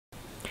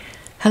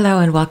Hello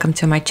and welcome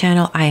to my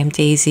channel. I am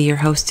Daisy, your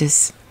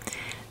hostess.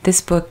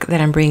 This book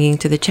that I'm bringing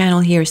to the channel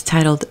here is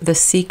titled The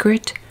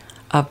Secret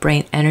of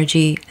Brain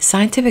Energy,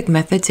 Scientific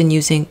Methods in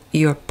Using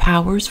Your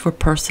Powers for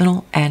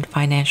Personal and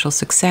Financial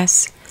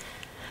Success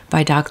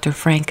by Dr.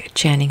 Frank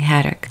Channing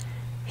Haddock.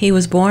 He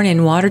was born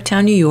in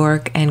Watertown, New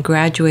York and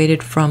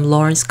graduated from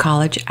Lawrence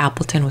College,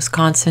 Appleton,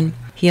 Wisconsin.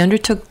 He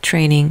undertook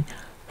training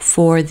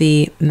for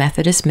the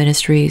Methodist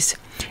ministries,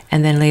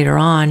 and then later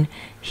on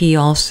he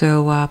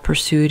also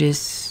pursued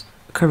his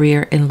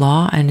career in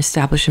law and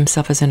established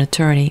himself as an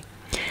attorney.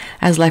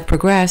 As life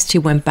progressed, he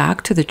went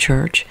back to the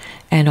church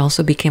and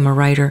also became a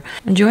writer,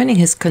 joining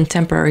his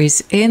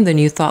contemporaries in the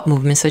New Thought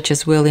movement such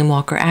as William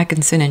Walker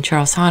Atkinson and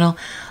Charles Haanel,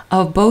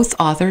 of both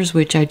authors,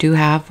 which I do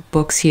have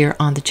books here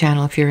on the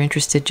channel. If you're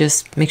interested,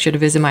 just make sure to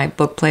visit my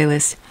book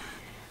playlist.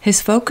 His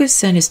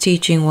focus and his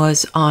teaching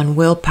was on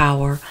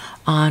willpower,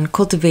 on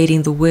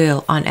cultivating the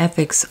will, on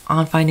ethics,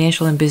 on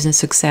financial and business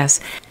success.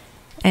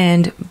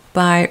 And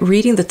by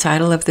reading the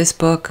title of this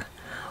book,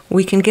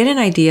 we can get an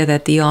idea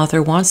that the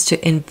author wants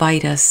to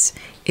invite us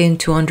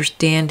into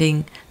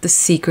understanding the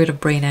secret of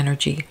brain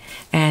energy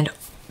and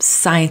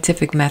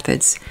scientific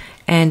methods,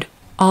 and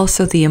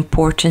also the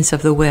importance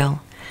of the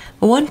will.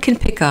 One can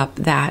pick up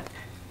that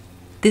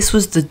this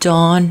was the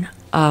dawn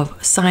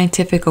of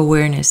scientific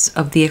awareness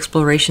of the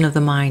exploration of the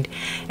mind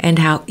and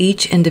how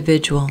each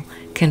individual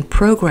can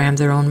program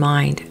their own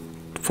mind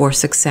for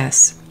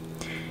success,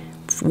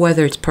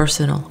 whether it's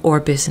personal or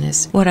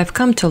business. What I've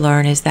come to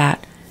learn is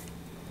that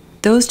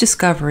those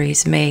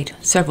discoveries made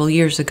several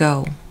years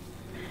ago,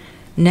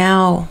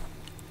 now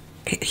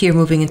here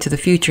moving into the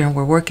future, and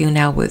we're working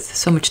now with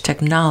so much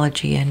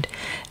technology and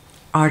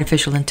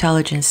artificial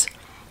intelligence,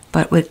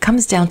 but when it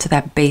comes down to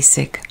that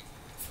basic,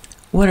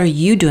 what are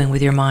you doing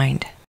with your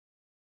mind?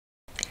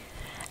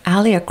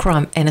 Alia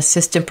Crum, an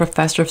assistant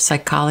professor of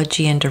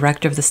psychology and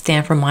director of the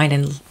Stanford Mind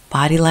and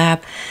Body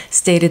Lab,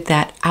 stated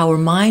that our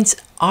minds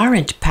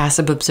aren't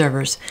passive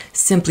observers,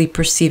 simply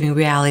perceiving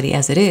reality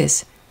as it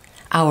is.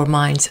 Our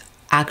minds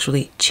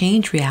actually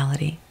change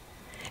reality.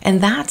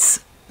 And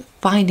that's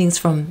findings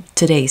from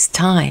today's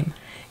time.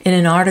 In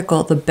an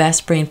article, The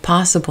Best Brain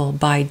Possible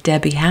by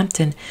Debbie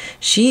Hampton,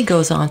 she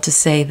goes on to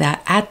say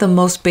that at the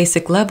most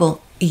basic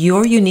level,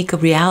 your unique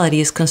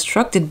reality is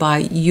constructed by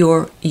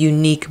your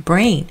unique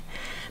brain.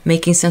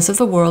 Making sense of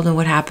the world and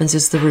what happens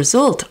is the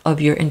result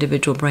of your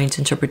individual brain's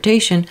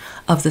interpretation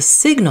of the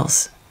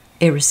signals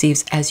it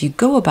receives as you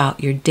go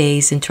about your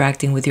days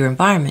interacting with your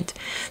environment.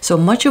 So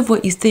much of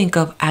what you think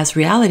of as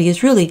reality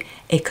is really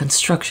a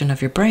construction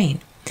of your brain.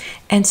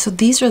 And so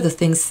these are the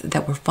things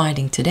that we're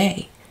finding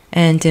today.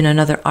 And in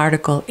another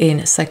article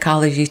in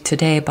Psychology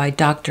Today by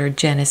Dr.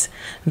 Janice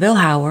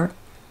Vilhauer,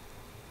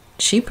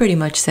 she pretty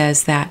much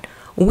says that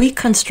we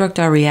construct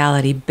our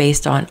reality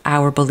based on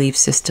our belief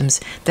systems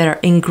that are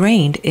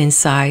ingrained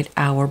inside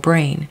our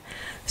brain.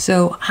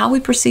 So how we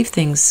perceive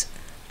things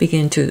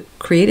begin to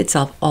create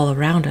itself all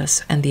around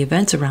us and the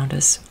events around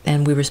us,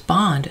 and we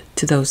respond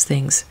to those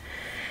things.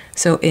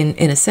 So in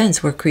a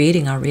sense, we're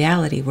creating our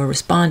reality, we're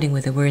responding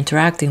with it, we're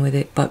interacting with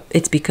it, but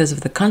it's because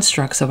of the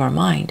constructs of our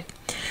mind.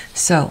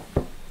 So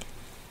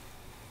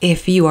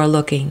if you are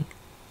looking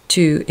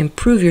to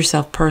improve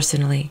yourself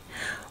personally,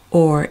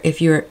 or if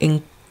you're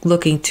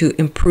looking to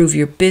improve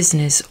your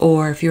business,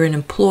 or if you're an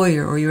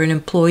employer or you're an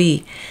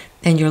employee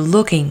and you're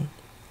looking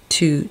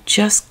to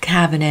just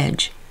have an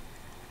edge,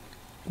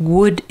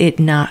 would it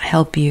not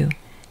help you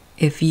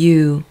if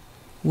you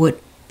would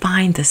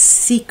find the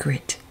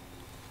secret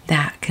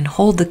that can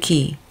hold the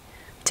key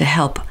to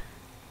help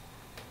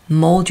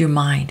mold your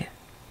mind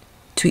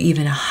to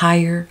even a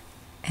higher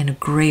and a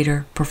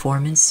greater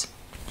performance?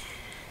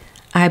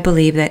 I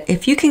believe that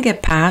if you can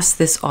get past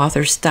this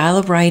author's style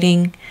of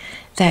writing,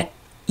 that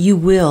you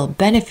will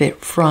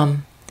benefit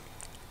from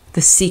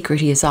the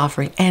secret he is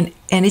offering. And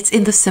it's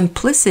in the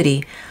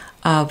simplicity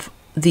of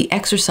the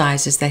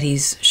exercises that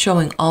he's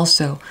showing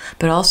also,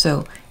 but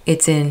also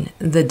it's in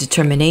the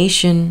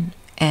determination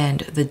and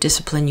the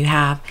discipline you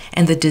have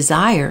and the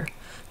desire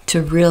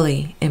to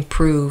really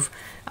improve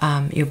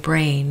your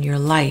brain, your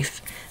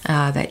life,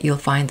 that you'll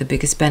find the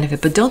biggest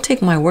benefit. But don't take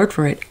my word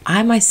for it.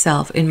 I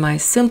myself, in my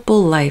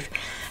simple life,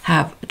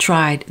 have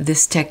tried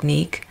this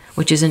technique,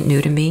 which isn't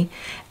new to me,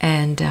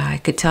 and I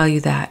could tell you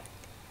that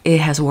it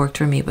has worked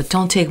for me. But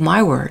don't take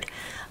my word.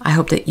 I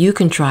hope that you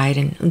can try it,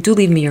 and do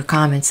leave me your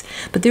comments.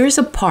 But there is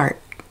a part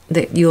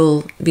that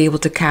you'll be able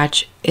to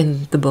catch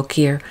in the book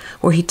here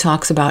where he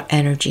talks about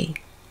energy.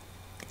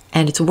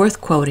 And it's worth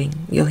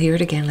quoting. You'll hear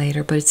it again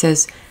later, but it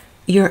says,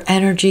 your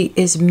energy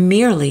is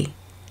merely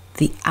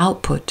the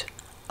output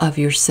of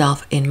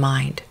yourself in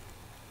mind,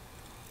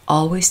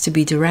 always to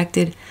be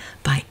directed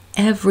by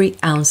every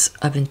ounce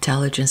of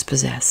intelligence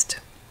possessed.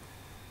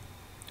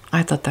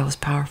 I thought that was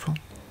powerful.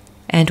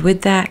 And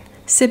with that,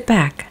 sit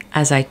back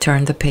as I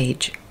turn the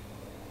page.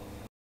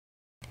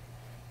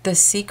 The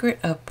secret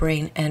of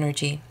brain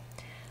energy.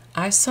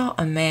 I saw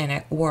a man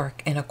at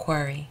work in a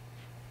quarry.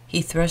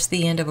 He thrust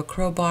the end of a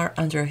crowbar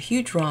under a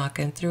huge rock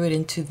and threw it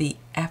into the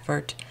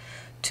effort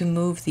to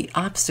move the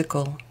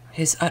obstacle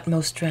his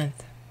utmost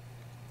strength.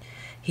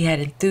 He had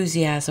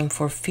enthusiasm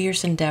for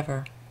fierce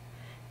endeavor.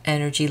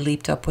 Energy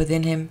leaped up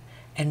within him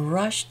and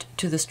rushed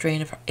to the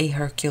strain of a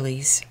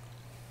Hercules.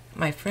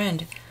 My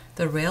friend,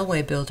 the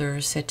railway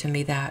builder, said to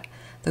me that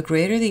the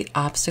greater the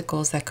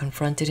obstacles that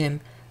confronted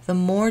him, the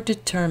more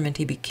determined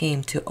he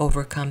became to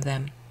overcome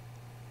them.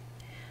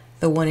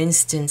 The one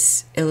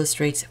instance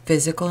illustrates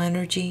physical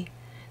energy,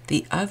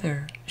 the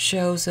other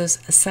shows us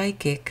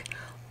psychic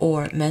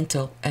or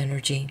mental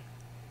energy.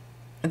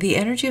 The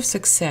energy of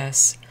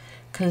success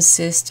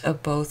consists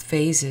of both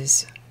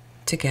phases,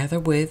 together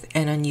with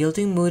an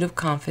unyielding mood of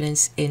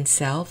confidence in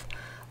self,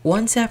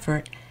 one's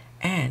effort,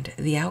 and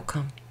the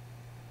outcome.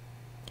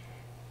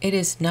 It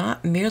is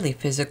not merely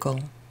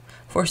physical,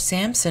 for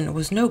Samson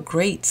was no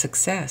great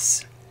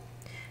success.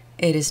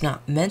 It is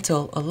not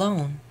mental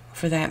alone,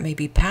 for that may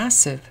be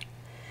passive.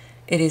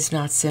 It is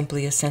not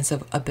simply a sense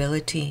of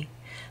ability,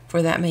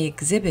 for that may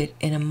exhibit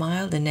in a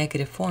mild and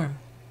negative form.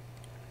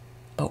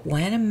 But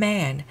when a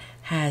man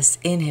has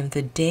in him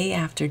the day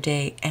after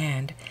day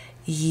and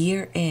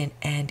year in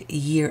and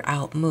year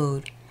out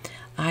mood,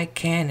 I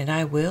can and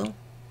I will,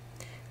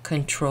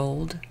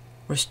 controlled,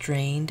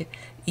 restrained,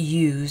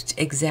 used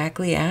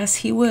exactly as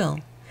he will,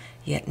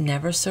 yet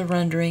never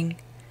surrendering,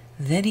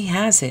 then he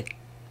has it,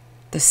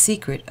 the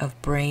secret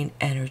of brain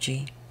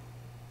energy.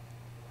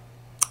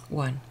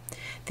 1.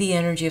 The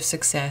energy of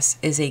success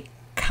is a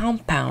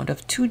compound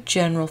of two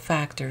general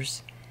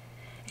factors: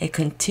 a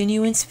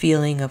continuous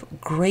feeling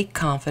of great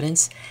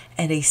confidence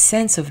and a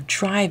sense of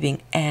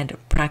driving and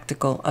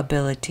practical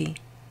ability.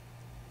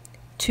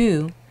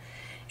 2.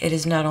 It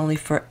is not only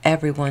for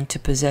everyone to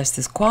possess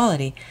this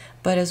quality,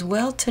 but as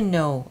well to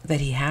know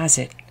that he has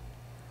it.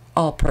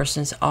 All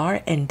persons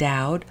are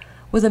endowed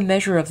with a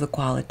measure of the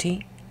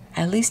quality,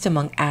 at least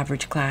among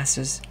average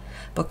classes,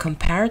 but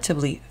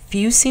comparatively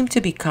few seem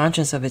to be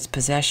conscious of its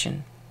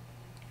possession.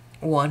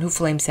 One who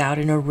flames out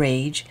in a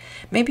rage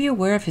may be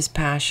aware of his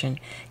passion,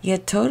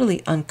 yet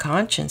totally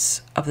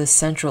unconscious of the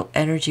central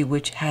energy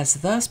which has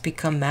thus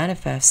become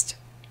manifest.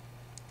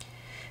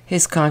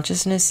 His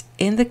consciousness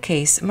in the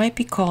case might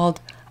be called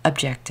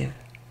objective.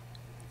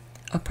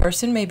 A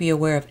person may be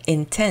aware of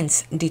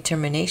intense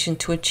determination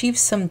to achieve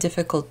some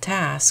difficult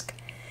task,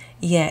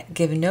 yet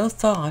give no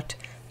thought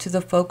to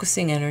the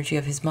focusing energy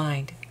of his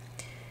mind.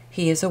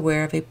 He is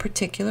aware of a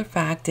particular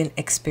fact in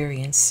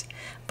experience,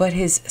 but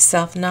his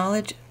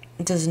self-knowledge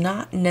does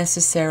not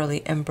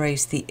necessarily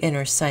embrace the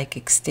inner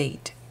psychic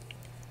state.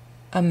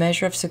 A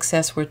measure of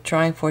success worth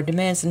trying for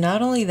demands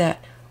not only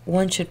that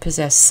one should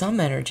possess some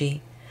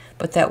energy,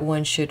 but that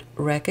one should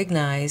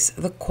recognize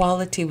the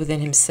quality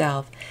within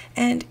himself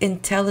and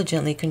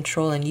intelligently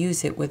control and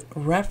use it with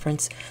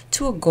reference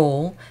to a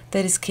goal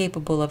that is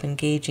capable of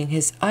engaging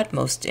his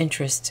utmost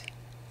interest.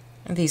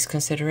 These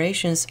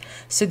considerations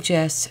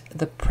suggest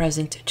the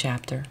present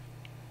chapter.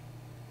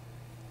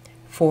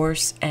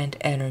 Force and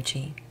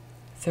energy.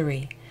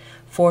 3.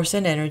 Force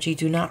and energy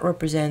do not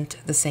represent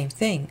the same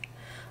thing.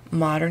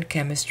 Modern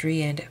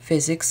chemistry and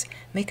physics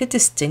make a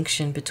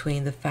distinction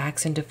between the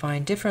facts and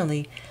define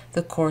differently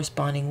the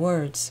corresponding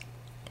words.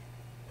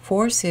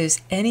 Force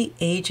is any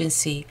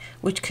agency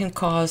which can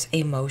cause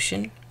a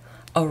motion,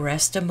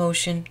 arrest a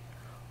motion,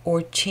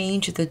 or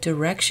change the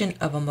direction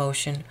of a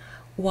motion,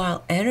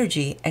 while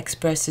energy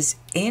expresses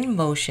in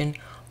motion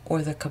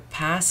or the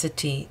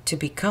capacity to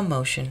become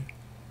motion.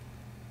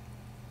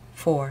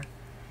 4.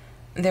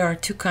 There are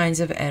two kinds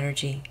of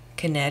energy: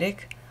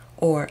 kinetic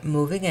or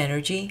moving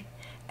energy,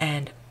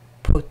 and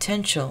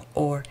potential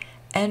or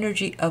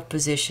energy of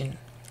position,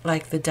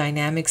 like the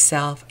dynamic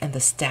self and the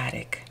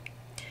static.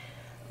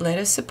 Let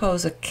us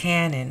suppose a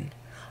cannon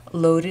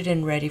loaded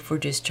and ready for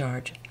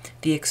discharge.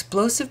 The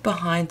explosive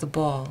behind the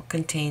ball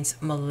contains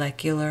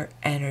molecular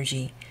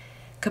energy,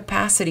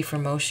 capacity for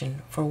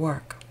motion, for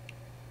work.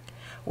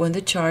 When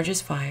the charge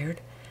is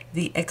fired,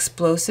 the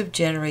explosive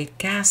generate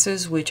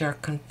gases which are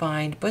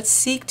confined but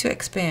seek to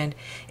expand.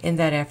 In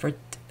that effort,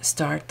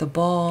 start the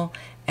ball,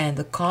 and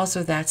the cause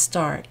of that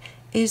start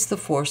is the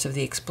force of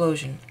the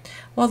explosion,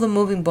 while the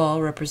moving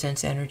ball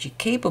represents energy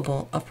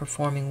capable of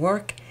performing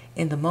work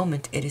in the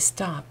moment it is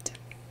stopped.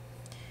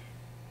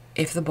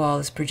 If the ball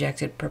is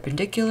projected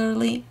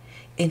perpendicularly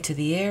into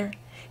the air,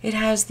 it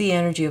has the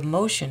energy of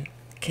motion,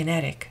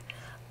 kinetic,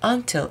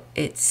 until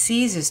it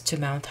ceases to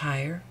mount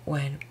higher,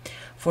 when,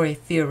 for a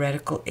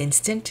theoretical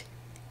instant,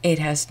 it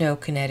has no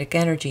kinetic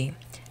energy,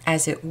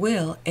 as it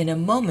will in a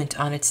moment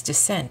on its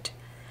descent,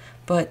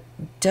 but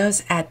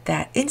does at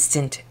that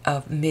instant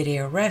of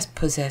mid-air rest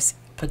possess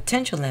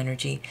potential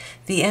energy,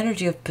 the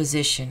energy of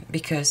position,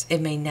 because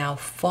it may now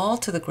fall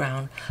to the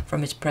ground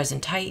from its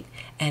present height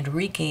and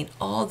regain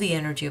all the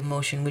energy of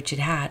motion which it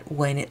had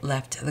when it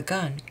left the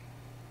gun.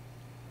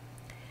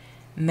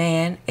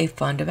 Man, a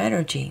fund of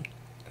energy.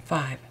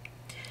 5.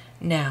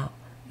 Now,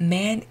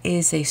 man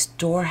is a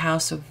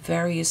storehouse of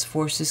various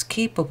forces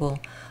capable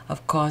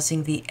of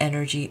causing the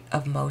energy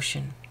of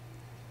motion,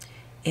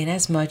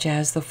 inasmuch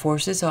as the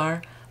forces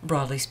are,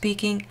 broadly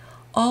speaking,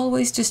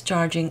 always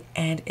discharging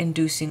and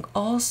inducing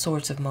all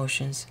sorts of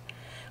motions.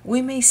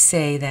 We may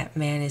say that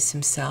man is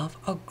himself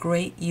a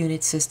great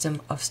unit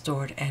system of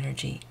stored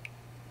energy.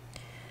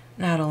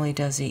 Not only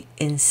does he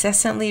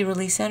incessantly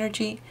release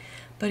energy,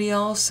 but he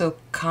also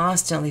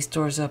constantly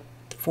stores up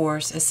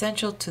force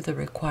essential to the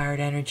required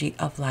energy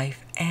of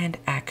life and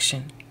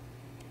action.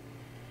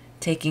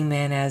 Taking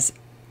man as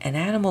an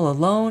animal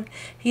alone,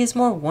 he is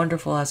more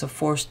wonderful as a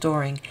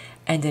force-storing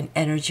and an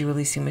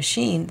energy-releasing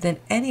machine than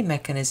any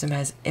mechanism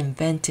his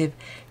inventive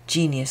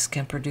genius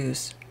can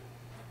produce.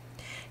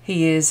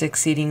 He is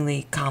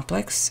exceedingly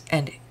complex,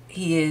 and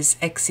he is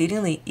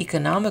exceedingly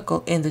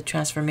economical in the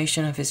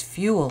transformation of his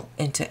fuel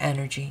into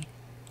energy.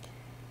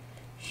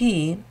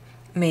 He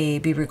may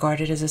be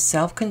regarded as a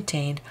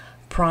self-contained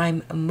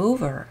prime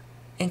mover,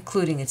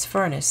 including its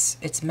furnace,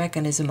 its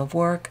mechanism of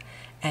work,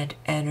 and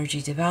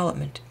energy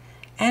development,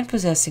 and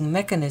possessing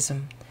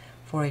mechanism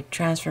for a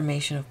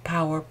transformation of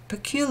power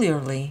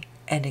peculiarly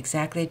and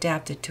exactly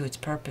adapted to its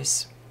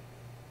purpose.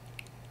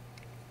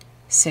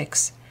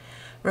 6.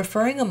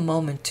 Referring a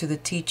moment to the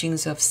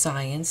teachings of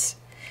science,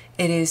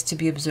 it is to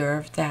be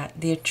observed that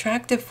the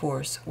attractive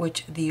force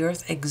which the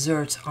earth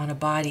exerts on a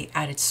body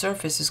at its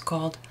surface is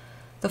called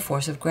the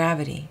force of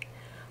gravity,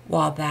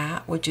 while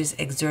that which is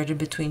exerted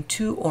between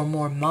two or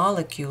more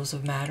molecules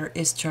of matter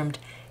is termed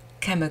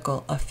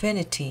chemical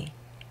affinity.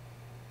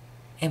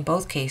 In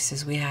both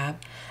cases we have,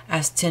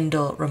 as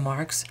Tyndall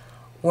remarks,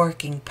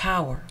 working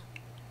power.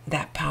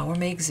 That power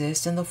may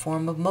exist in the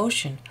form of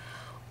motion,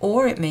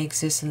 or it may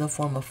exist in the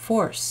form of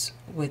force,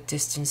 with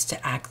distance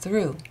to act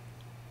through.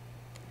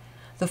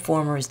 The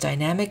former is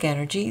dynamic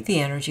energy, the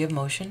energy of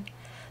motion.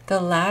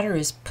 The latter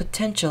is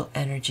potential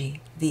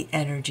energy, the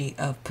energy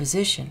of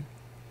position.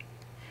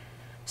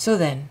 So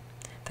then,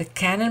 the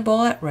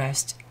cannonball at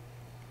rest,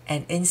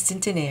 an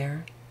instant in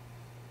air,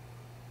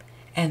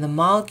 and the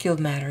molecule of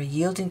matter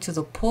yielding to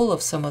the pull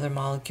of some other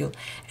molecule,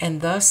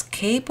 and thus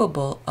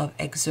capable of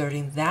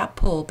exerting that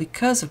pull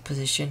because of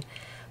position,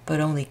 but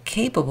only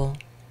capable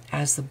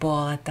as the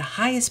ball at the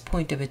highest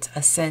point of its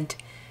ascent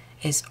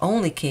is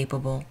only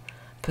capable,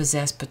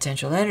 possess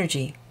potential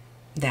energy,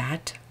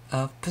 that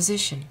of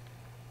position.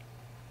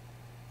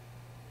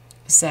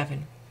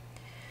 7.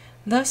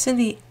 Thus in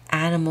the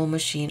animal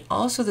machine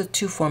also the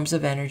two forms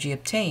of energy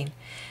obtain,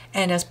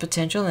 and as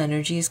potential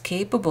energy is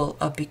capable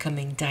of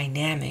becoming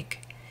dynamic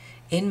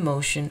in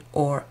motion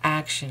or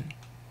action.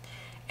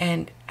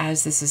 And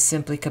as this is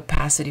simply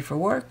capacity for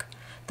work,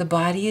 the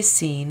body is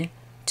seen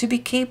to be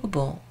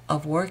capable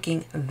of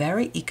working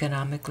very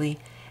economically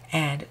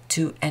and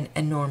to an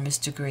enormous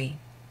degree.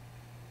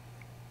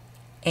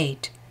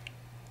 8.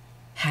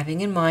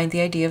 Having in mind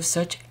the idea of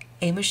such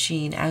a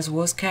machine as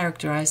was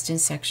characterized in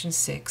Section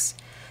 6,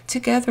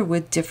 together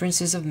with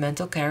differences of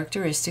mental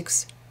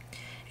characteristics,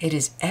 it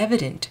is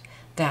evident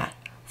that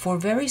for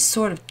very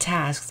sort of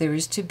task there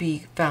is to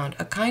be found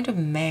a kind of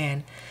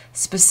man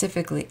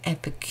specifically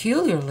and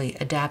peculiarly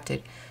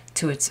adapted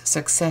to its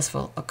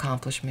successful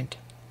accomplishment.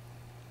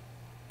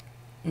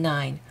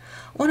 9.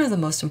 One of the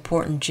most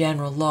important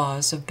general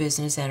laws of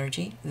business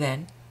energy,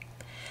 then,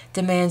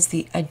 demands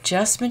the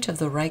adjustment of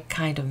the right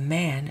kind of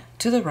man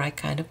to the right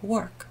kind of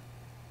work.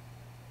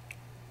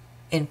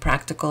 In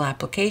practical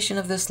application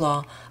of this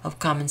law of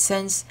common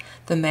sense,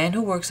 the man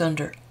who works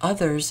under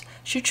others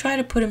should try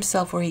to put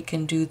himself where he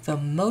can do the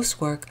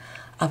most work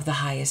of the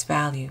highest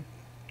value.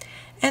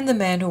 And the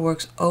man who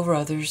works over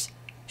others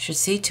should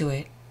see to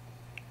it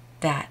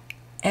that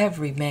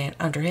every man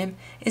under him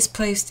is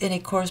placed in a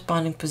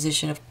corresponding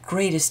position of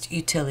greatest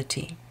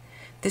utility.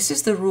 This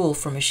is the rule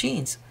for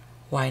machines.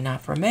 Why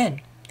not for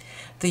men?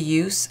 The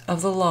use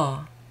of the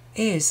law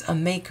is a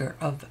maker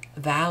of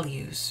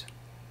values.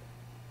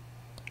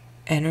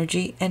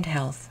 Energy and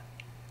health.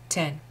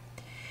 10.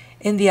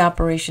 In the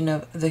operation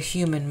of the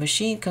human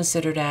machine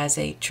considered as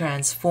a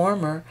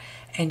transformer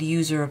and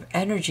user of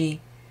energy,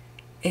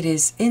 it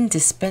is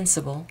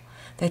indispensable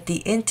that the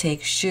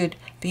intake should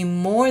be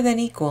more than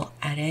equal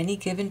at any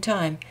given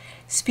time,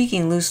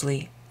 speaking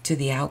loosely, to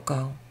the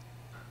outgo.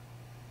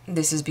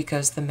 This is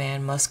because the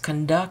man must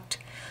conduct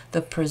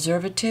the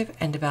preservative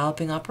and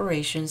developing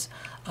operations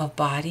of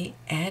body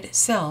and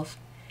self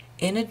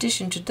in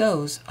addition to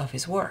those of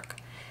his work,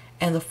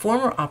 and the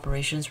former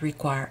operations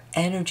require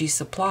energy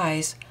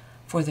supplies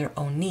for their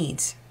own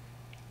needs.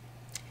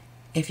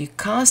 If you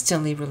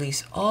constantly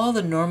release all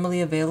the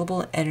normally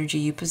available energy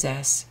you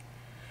possess,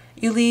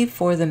 you leave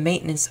for the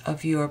maintenance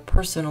of your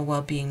personal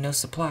well-being no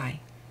supply,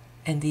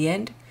 and the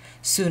end,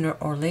 sooner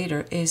or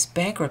later, is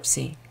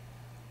bankruptcy.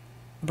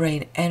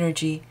 Brain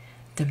energy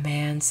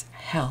demands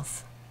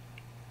health.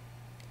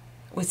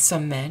 With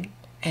some men,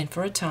 and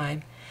for a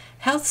time,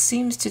 health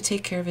seems to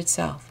take care of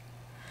itself.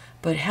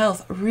 But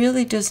health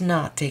really does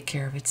not take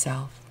care of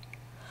itself.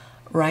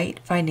 Right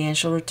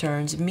financial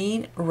returns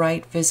mean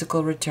right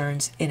physical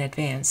returns in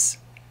advance.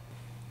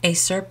 A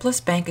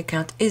surplus bank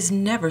account is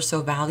never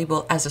so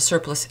valuable as a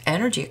surplus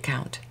energy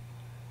account.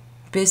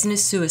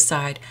 Business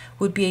suicide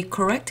would be a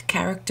correct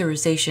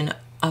characterization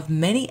of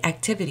many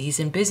activities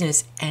in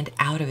business and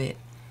out of it.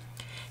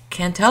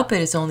 Can't help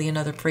it is only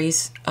another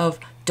phrase of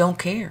don't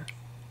care.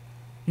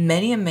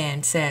 Many a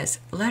man says,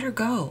 "Let her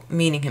go,"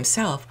 meaning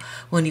himself,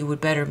 when he would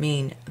better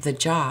mean the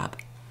job.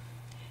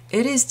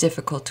 It is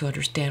difficult to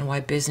understand why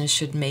business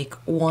should make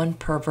one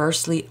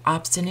perversely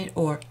obstinate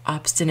or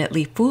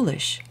obstinately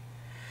foolish.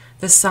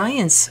 The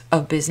science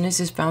of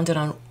business is founded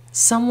on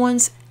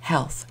someone's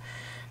health,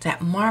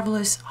 that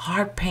marvelous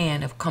hard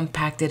pan of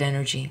compacted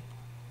energy.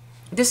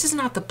 This is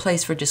not the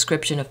place for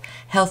description of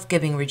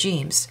health-giving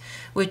regimes,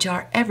 which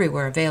are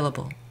everywhere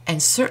available,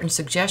 and certain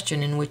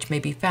suggestion in which may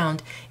be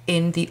found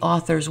in the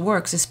author's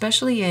works,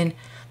 especially in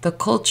The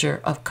Culture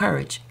of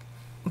Courage.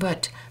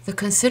 But the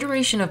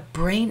consideration of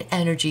brain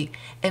energy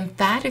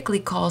emphatically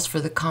calls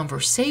for the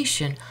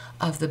conversation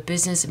of the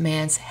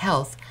businessman's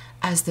health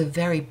as the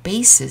very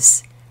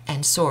basis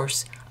and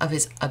source of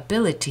his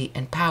ability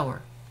and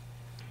power.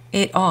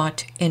 It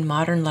ought, in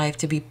modern life,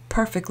 to be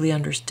perfectly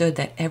understood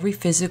that every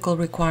physical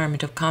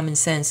requirement of common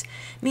sense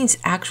means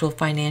actual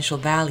financial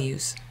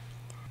values.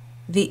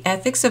 The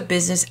ethics of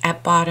business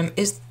at bottom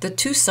is the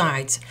two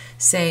sides,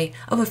 say,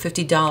 of a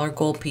 $50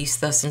 gold piece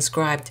thus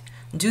inscribed,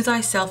 "Do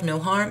thyself no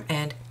harm,"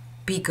 and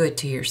 "Be good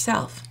to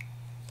yourself."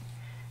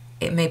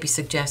 It may be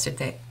suggested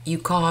that you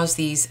cause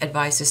these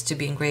advices to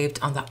be engraved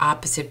on the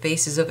opposite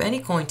faces of any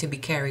coin to be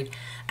carried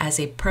as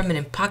a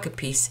permanent pocket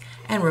piece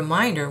and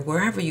reminder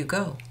wherever you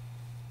go.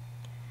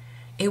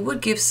 It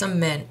would give some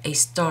men a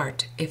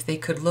start if they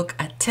could look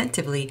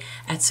attentively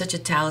at such a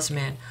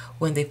talisman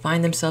when they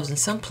find themselves in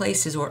some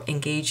places or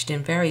engaged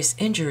in various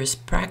injurious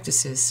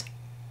practices.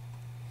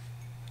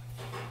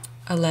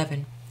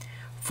 11.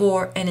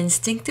 For an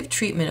instinctive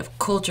treatment of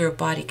culture of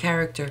body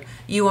character,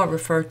 you are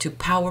referred to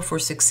Power for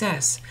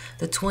Success,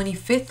 the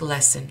 25th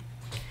lesson.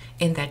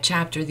 In that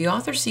chapter, the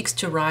author seeks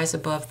to rise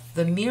above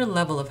the mere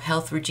level of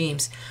health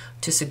regimes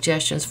to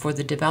suggestions for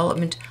the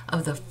development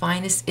of the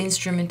finest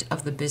instrument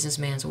of the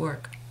businessman's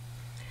work.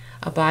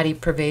 A body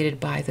pervaded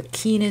by the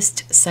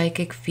keenest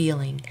psychic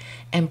feeling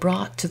and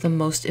brought to the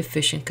most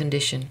efficient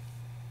condition.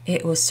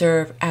 It will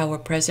serve our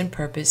present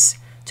purpose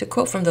to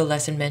quote from the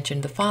lesson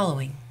mentioned the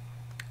following,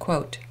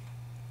 quote,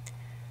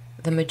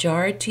 "The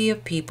majority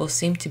of people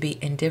seem to be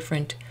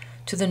indifferent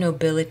to the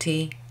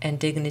nobility and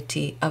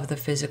dignity of the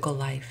physical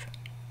life.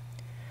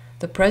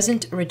 The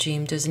present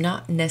regime does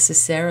not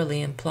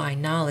necessarily imply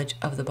knowledge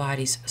of the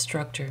body's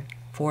structure,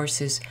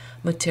 forces,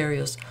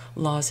 materials,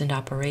 laws, and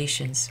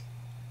operations.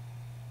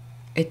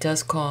 It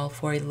does call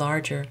for a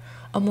larger,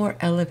 a more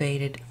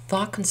elevated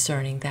thought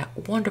concerning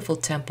that wonderful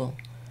temple,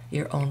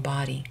 your own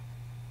body.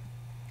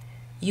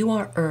 You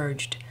are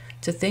urged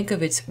to think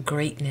of its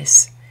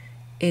greatness,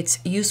 its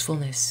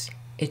usefulness,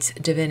 its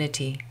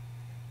divinity,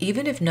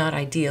 even if not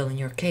ideal in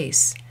your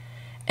case,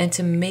 and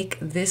to make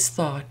this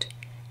thought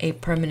a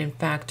permanent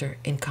factor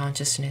in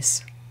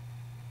consciousness.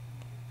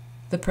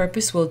 The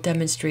purpose will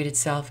demonstrate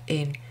itself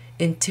in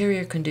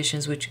interior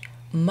conditions which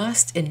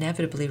must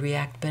inevitably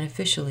react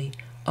beneficially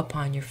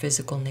upon your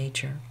physical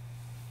nature.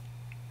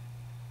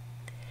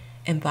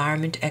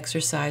 Environment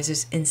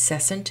exercises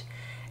incessant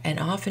and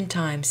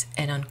oftentimes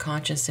an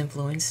unconscious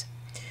influence.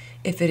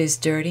 If it is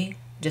dirty,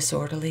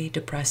 disorderly,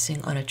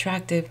 depressing,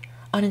 unattractive,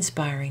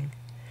 uninspiring,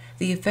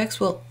 the effects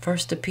will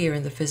first appear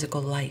in the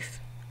physical life.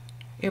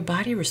 Your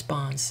body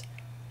responds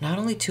not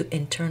only to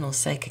internal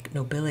psychic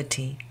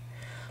nobility,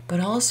 but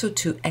also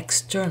to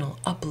external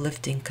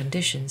uplifting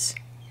conditions.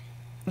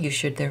 You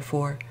should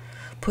therefore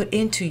put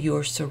into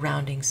your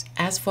surroundings,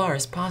 as far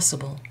as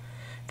possible,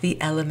 the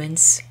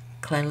elements,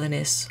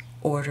 cleanliness,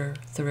 order,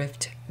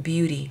 thrift,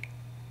 beauty,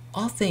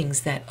 all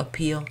things that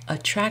appeal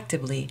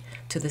attractively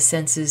to the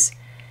senses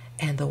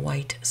and the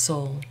white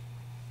soul.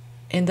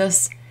 In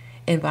thus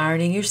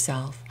environing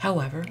yourself,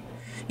 however,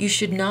 you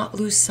should not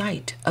lose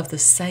sight of the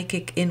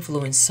psychic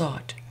influence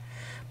sought,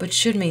 but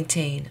should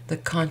maintain the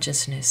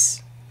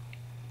consciousness.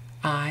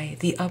 I,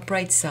 the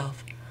upright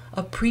self,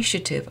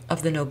 appreciative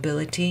of the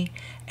nobility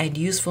and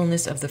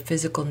usefulness of the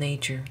physical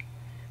nature,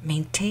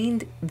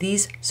 maintained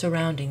these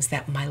surroundings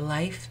that my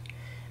life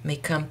may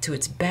come to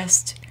its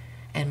best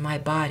and my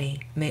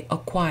body may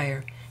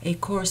acquire a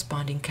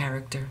corresponding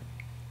character."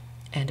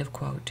 End of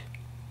quote.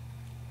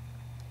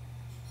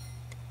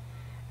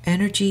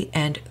 Energy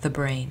and the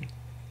brain.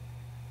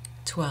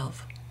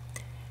 12.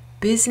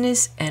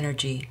 Business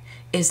energy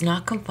is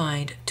not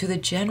confined to the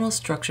general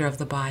structure of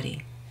the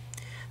body.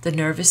 The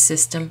nervous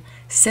system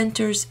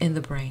centers in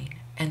the brain,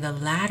 and the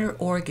latter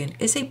organ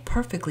is a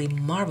perfectly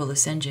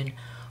marvelous engine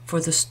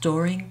for the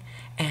storing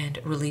and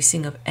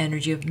releasing of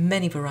energy of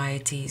many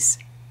varieties.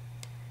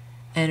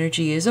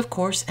 Energy is, of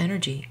course,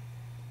 energy,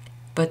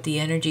 but the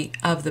energy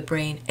of the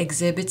brain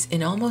exhibits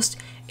in almost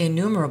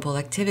innumerable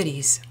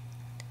activities.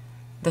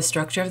 The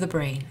structure of the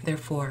brain,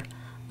 therefore,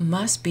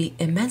 must be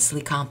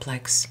immensely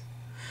complex,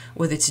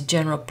 with its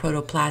general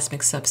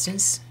protoplasmic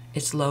substance,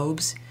 its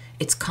lobes,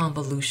 its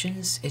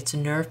convolutions, its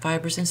nerve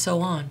fibers, and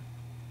so on.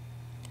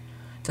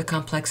 The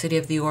complexity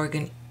of the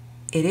organ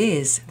it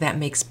is that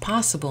makes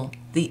possible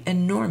the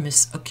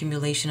enormous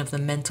accumulation of the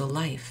mental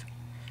life.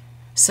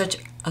 Such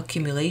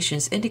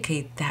accumulations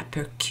indicate that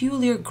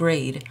peculiar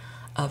grade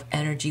of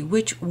energy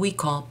which we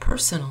call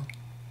personal.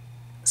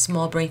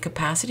 Small brain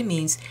capacity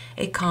means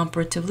a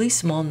comparatively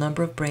small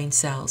number of brain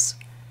cells.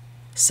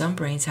 Some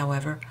brains,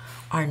 however,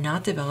 are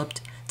not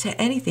developed to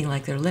anything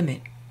like their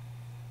limit.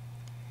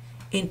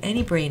 In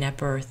any brain at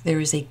birth, there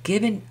is a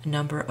given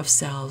number of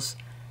cells,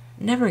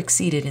 never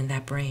exceeded in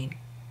that brain.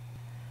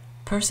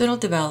 Personal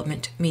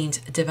development means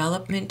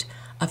development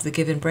of the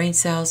given brain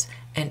cells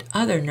and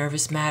other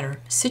nervous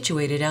matter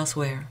situated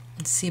elsewhere,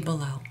 see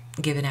below,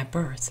 given at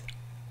birth.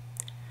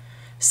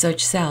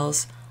 Such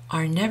cells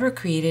are never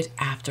created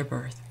after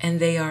birth, and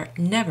they are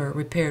never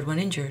repaired when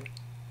injured.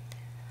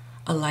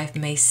 A life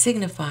may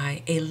signify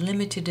a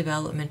limited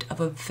development of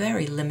a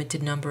very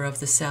limited number of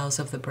the cells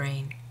of the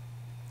brain.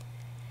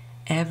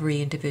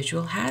 Every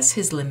individual has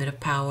his limit of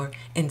power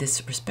in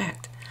this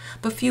respect,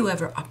 but few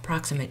ever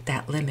approximate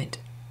that limit.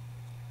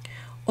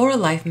 Or a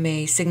life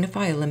may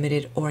signify a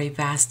limited or a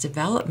vast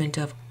development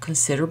of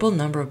considerable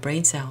number of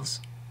brain cells.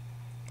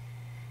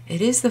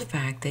 It is the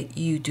fact that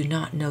you do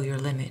not know your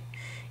limit,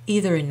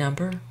 either in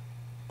number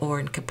or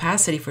in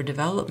capacity for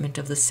development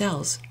of the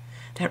cells,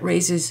 that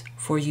raises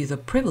for you the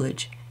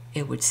privilege,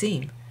 it would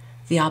seem,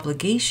 the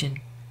obligation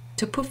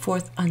to put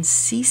forth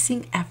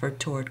unceasing effort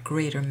toward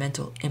greater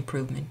mental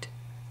improvement.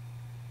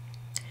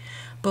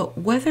 But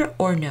whether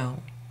or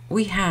no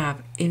we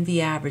have in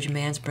the average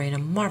man's brain a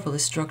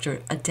marvelous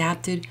structure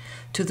adapted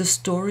to the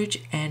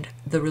storage and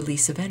the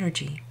release of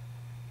energy.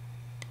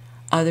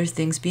 Other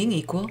things being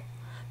equal,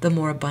 the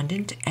more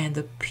abundant and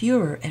the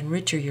purer and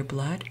richer your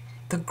blood,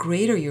 the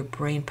greater your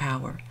brain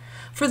power,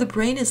 for the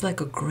brain is like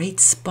a great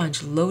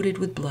sponge loaded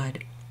with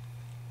blood.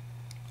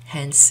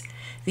 Hence,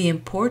 the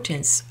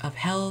importance of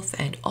health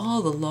and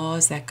all the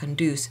laws that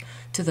conduce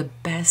to the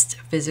best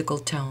physical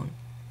tone.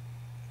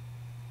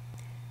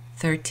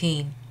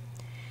 13.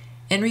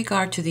 In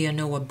regard to the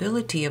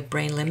unknowability of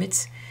brain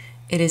limits,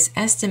 it is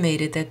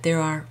estimated that there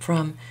are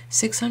from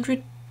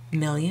 600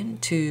 million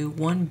to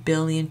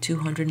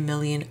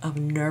 1,200,000,000 of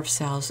nerve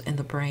cells in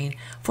the brain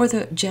for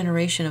the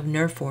generation of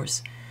nerve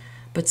force,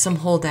 but some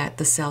hold that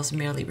the cells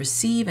merely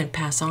receive and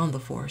pass on the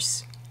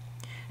force,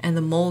 and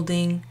the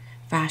molding,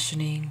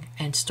 fashioning,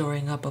 and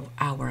storing up of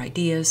our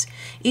ideas,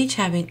 each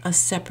having a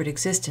separate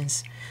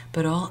existence,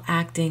 but all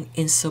acting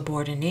in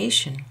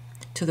subordination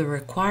to the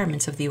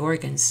requirements of the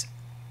organs.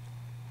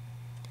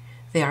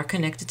 They are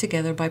connected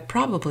together by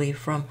probably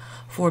from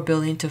 4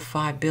 billion to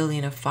 5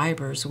 billion of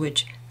fibers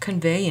which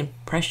convey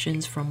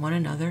impressions from one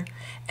another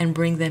and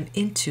bring them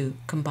into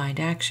combined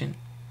action.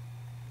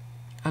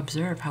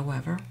 Observe,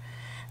 however,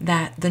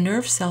 that the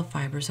nerve cell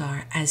fibers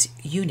are, as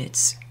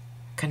units,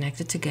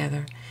 connected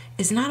together,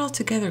 is not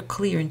altogether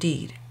clear,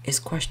 indeed, is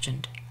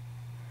questioned.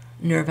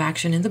 Nerve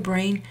action in the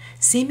brain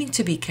seeming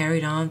to be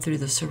carried on through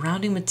the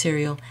surrounding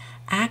material,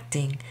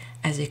 acting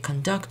as a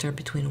conductor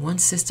between one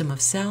system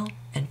of cell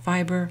and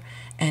fiber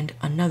and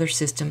another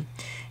system,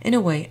 in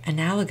a way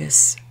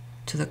analogous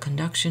to the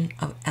conduction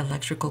of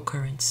electrical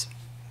currents.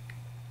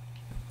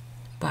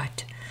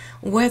 But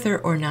whether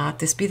or not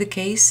this be the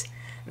case,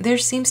 there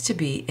seems to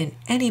be in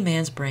any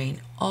man's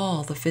brain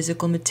all the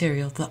physical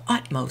material the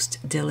utmost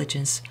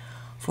diligence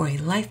for a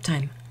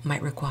lifetime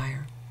might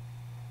require.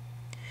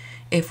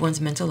 If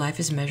one's mental life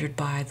is measured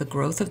by the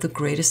growth of the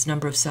greatest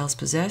number of cells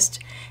possessed,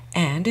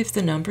 and if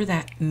the number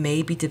that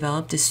may be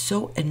developed is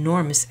so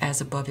enormous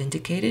as above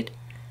indicated,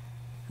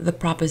 the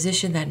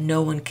proposition that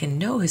no one can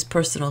know his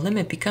personal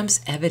limit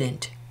becomes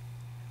evident.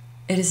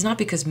 It is not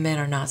because men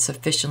are not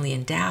sufficiently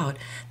endowed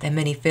that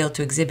many fail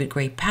to exhibit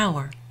great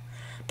power,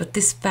 but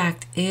this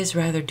fact is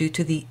rather due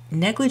to the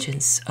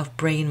negligence of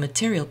brain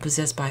material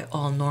possessed by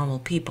all normal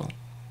people.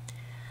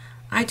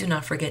 I do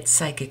not forget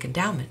psychic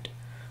endowment,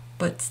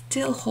 but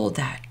still hold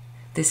that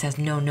this has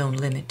no known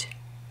limit.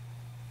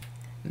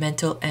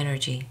 Mental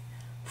energy.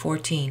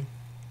 14.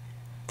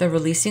 The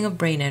releasing of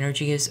brain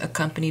energy is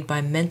accompanied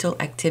by mental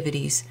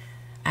activities,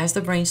 as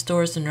the brain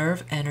stores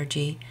nerve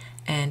energy,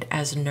 and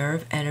as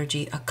nerve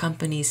energy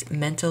accompanies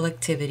mental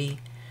activity,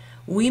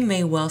 we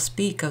may well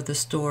speak of the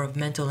store of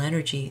mental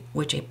energy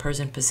which a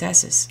person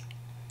possesses.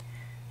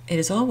 It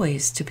is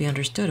always to be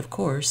understood, of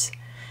course,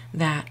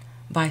 that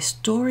by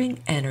storing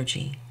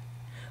energy,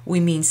 we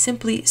mean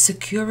simply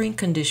securing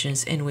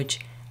conditions in which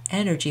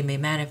energy may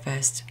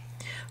manifest,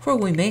 for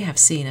we may have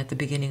seen at the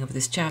beginning of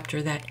this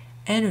chapter that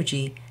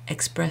energy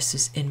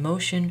expresses in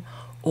motion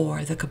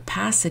or the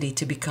capacity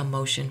to become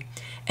motion,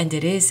 and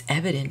it is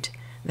evident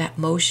that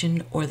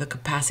motion or the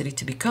capacity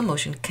to become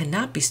motion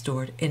cannot be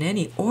stored in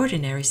any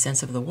ordinary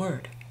sense of the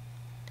word.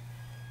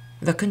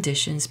 The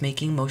conditions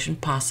making motion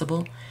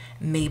possible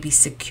may be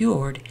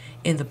secured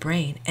in the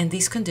brain, and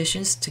these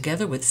conditions,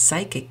 together with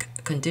psychic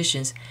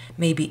conditions,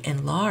 may be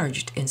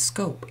enlarged in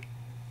scope.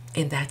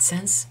 In that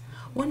sense,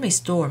 one may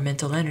store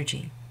mental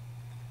energy.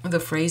 The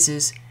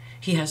phrases,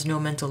 "he has no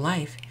mental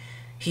life,"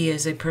 "he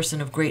is a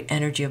person of great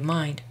energy of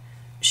mind,"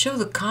 show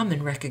the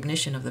common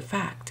recognition of the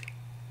fact.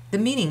 The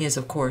meaning is,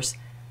 of course,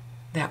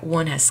 that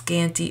one has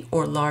scanty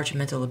or large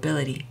mental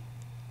ability.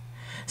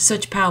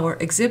 Such power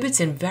exhibits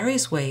in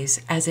various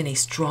ways, as in a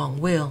strong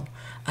will,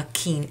 a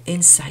keen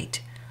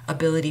insight,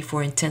 ability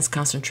for intense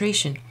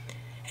concentration,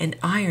 an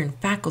iron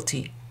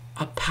faculty,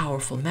 a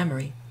powerful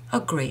memory, a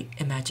great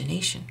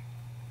imagination.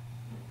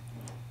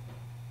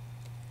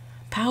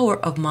 Power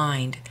of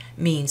mind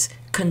means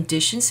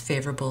conditions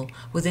favorable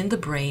within the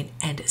brain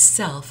and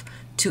self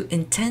to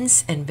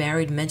intense and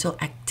varied mental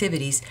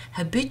activities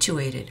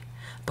habituated,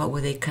 but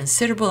with a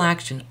considerable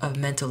action of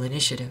mental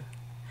initiative.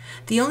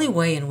 The only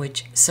way in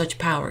which such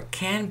power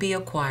can be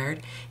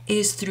acquired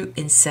is through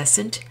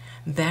incessant,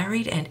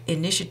 varied, and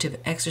initiative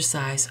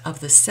exercise of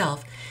the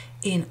self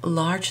in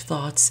large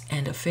thoughts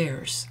and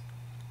affairs.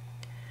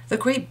 The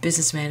great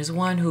businessman is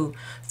one who,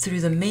 through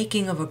the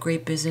making of a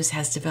great business,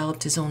 has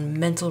developed his own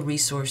mental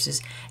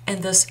resources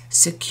and thus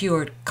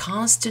secured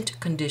constant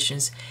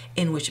conditions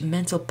in which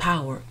mental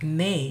power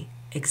may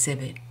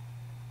exhibit.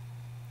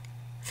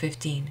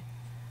 15.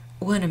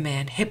 When a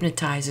man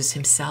hypnotizes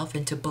himself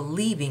into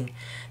believing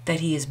that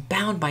he is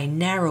bound by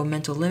narrow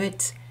mental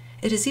limits,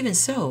 it is even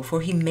so,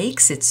 for he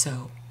makes it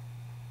so.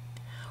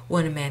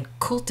 When a man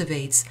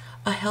cultivates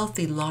a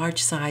healthy,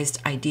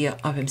 large-sized idea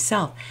of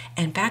himself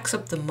and backs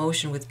up the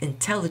motion with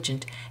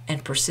intelligent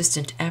and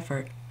persistent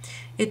effort,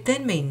 it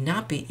then may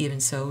not be even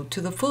so to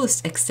the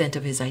fullest extent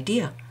of his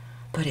idea,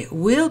 but it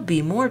will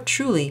be more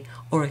truly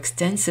or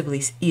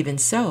extensively even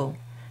so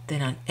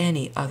than on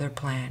any other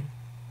plan.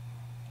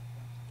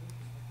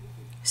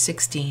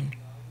 16.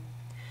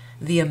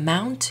 The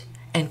amount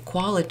and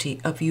quality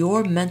of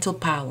your mental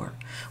power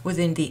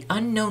within the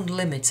unknown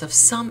limits of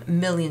some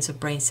millions of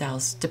brain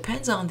cells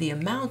depends on the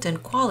amount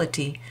and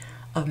quality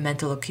of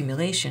mental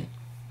accumulation.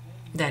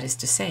 That is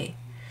to say,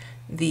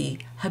 the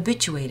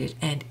habituated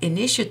and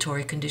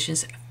initiatory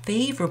conditions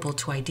favorable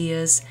to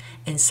ideas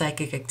and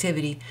psychic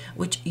activity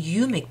which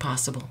you make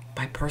possible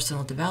by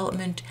personal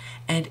development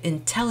and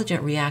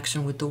intelligent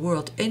reaction with the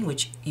world in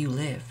which you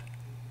live.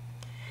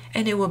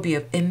 And it will be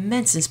of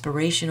immense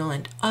inspirational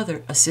and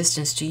other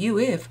assistance to you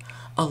if,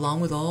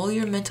 along with all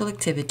your mental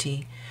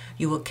activity,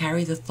 you will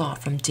carry the thought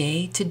from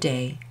day to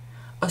day,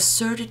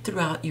 asserted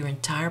throughout your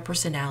entire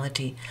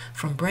personality,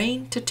 from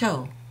brain to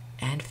toe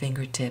and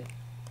fingertip.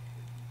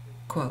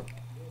 Quote,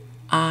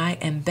 I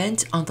am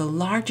bent on the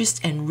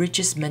largest and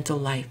richest mental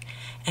life,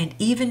 and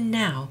even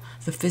now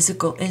the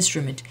physical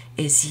instrument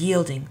is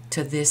yielding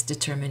to this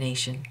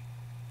determination.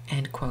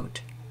 End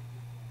quote.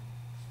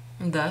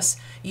 Thus,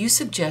 you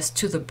suggest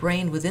to the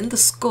brain within the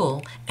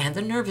skull and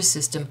the nervous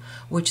system,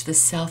 which the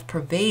self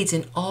pervades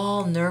in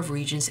all nerve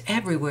regions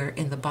everywhere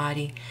in the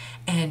body,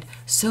 and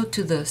so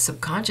to the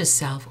subconscious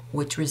self,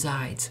 which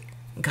resides,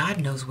 God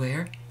knows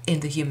where, in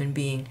the human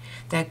being,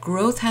 that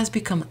growth has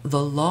become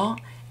the law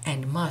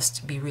and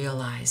must be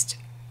realized.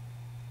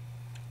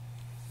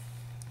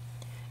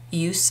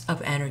 Use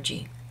of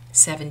energy.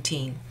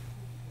 17.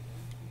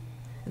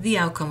 The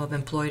outcome of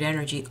employed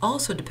energy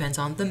also depends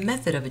on the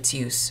method of its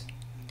use.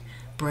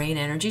 Brain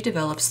energy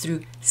develops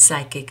through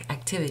psychic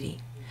activity.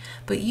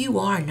 But you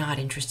are not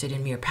interested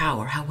in mere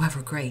power,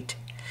 however great.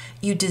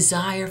 You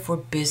desire for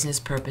business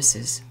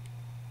purposes.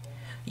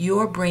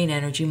 Your brain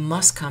energy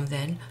must come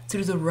then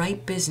through the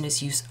right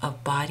business use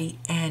of body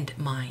and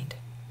mind.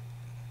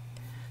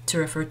 To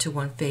refer to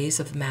one phase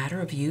of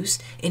matter of use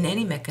in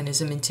any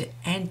mechanism into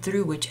and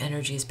through which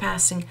energy is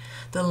passing,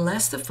 the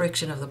less the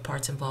friction of the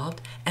parts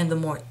involved and the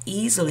more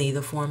easily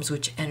the forms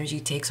which energy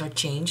takes are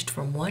changed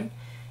from one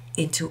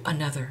into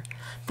another,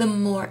 the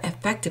more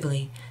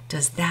effectively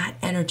does that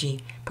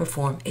energy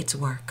perform its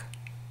work.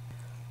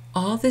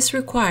 All this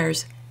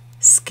requires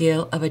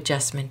skill of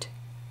adjustment.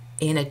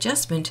 In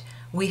adjustment,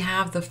 we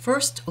have the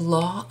first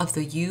law of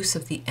the use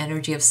of the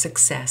energy of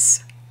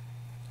success.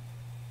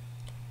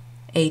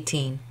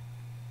 18.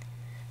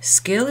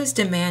 Skill is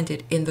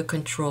demanded in the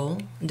control,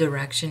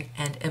 direction,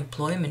 and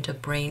employment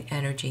of brain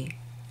energy.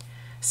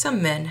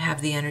 Some men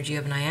have the energy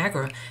of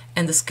Niagara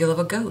and the skill of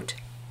a goat.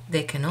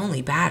 They can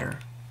only batter.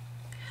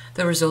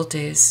 The result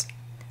is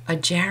a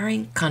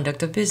jarring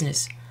conduct of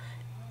business.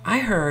 I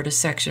heard a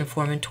section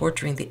foreman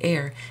torturing the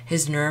air,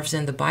 his nerves,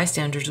 and the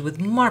bystanders with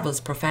marvelous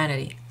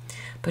profanity,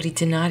 but he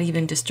did not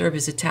even disturb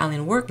his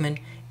Italian workmen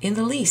in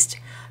the least,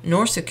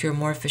 nor secure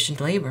more efficient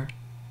labor.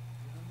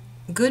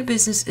 Good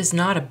business is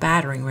not a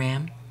battering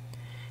ram.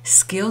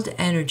 Skilled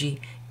energy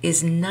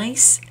is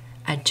nice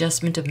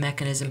adjustment of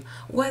mechanism,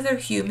 whether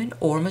human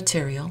or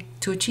material,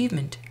 to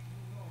achievement.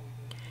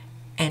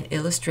 An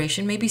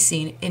illustration may be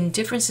seen in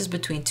differences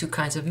between two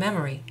kinds of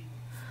memory.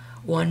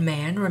 One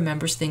man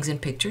remembers things in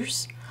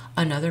pictures,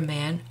 another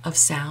man of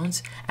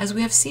sounds, as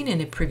we have seen in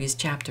a previous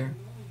chapter.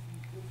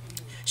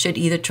 Should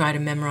either try to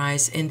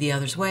memorize in the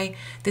other's way,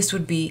 this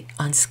would be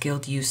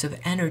unskilled use of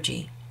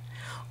energy.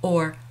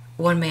 Or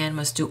one man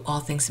must do all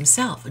things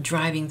himself,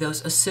 driving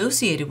those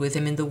associated with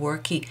him in the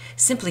work he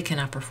simply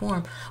cannot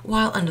perform,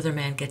 while another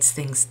man gets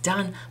things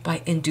done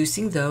by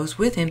inducing those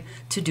with him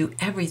to do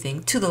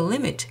everything to the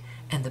limit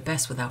and the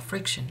best without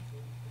friction.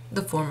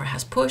 The former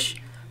has push,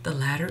 the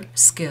latter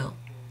skill.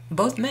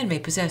 Both men may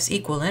possess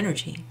equal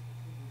energy.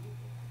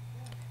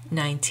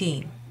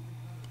 19.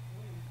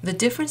 The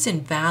difference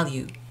in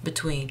value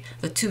between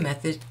the two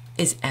methods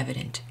is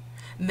evident.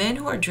 Men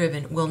who are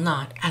driven will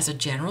not, as a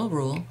general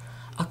rule,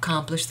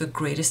 accomplish the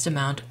greatest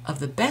amount of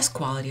the best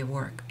quality of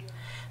work.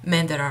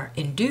 Men that are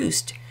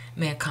induced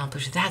may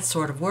accomplish that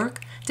sort of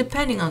work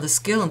depending on the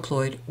skill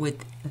employed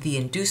with the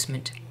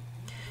inducement.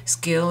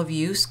 Skill of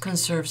use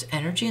conserves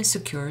energy and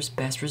secures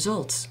best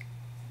results.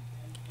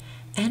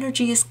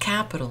 Energy is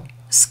capital.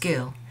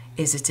 Skill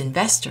is its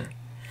investor.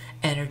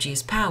 Energy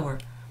is power.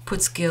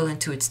 Put skill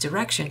into its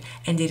direction,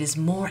 and it is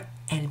more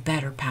and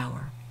better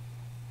power.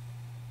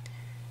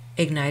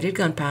 Ignited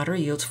gunpowder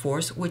yields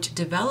force, which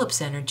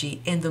develops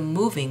energy in the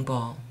moving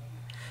ball.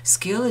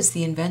 Skill is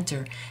the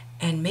inventor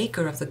and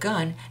maker of the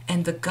gun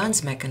and the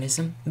gun's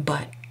mechanism,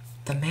 but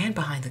the man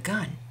behind the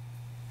gun.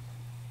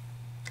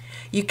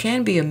 You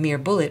can be a mere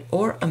bullet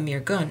or a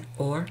mere gun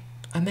or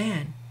a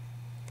man.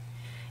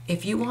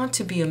 If you want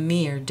to be a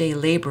mere day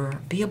laborer,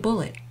 be a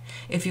bullet.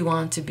 If you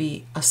want to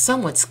be a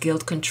somewhat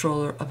skilled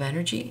controller of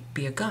energy,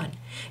 be a gun.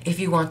 If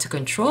you want to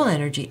control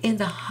energy in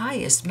the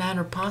highest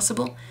manner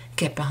possible,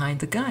 get behind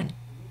the gun.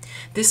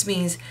 This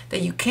means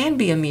that you can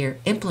be a mere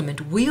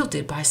implement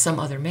wielded by some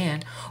other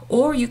man,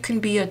 or you can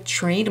be a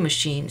trained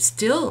machine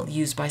still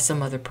used by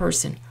some other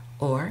person,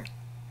 or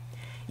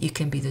you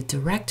can be the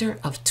director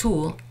of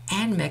tool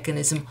and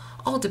mechanism.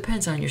 All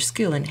depends on your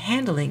skill in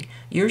handling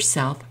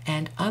yourself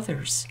and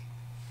others.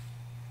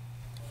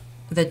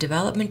 The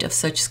development of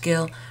such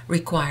skill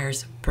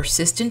requires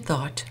persistent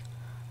thought,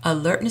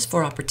 alertness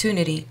for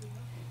opportunity,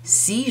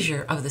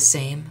 seizure of the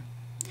same,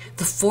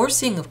 the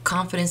forcing of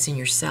confidence in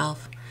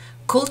yourself,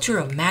 culture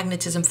of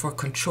magnetism for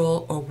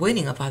control or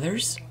winning of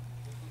others,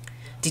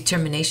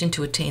 determination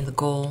to attain the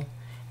goal,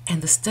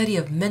 and the study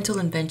of mental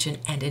invention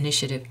and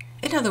initiative.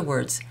 In other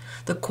words,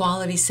 the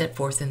qualities set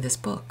forth in this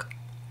book.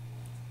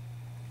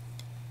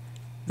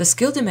 The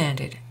skill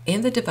demanded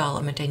in the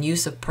development and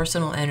use of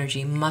personal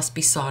energy must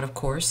be sought, of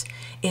course,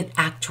 in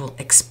actual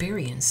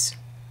experience.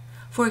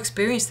 For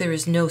experience there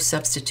is no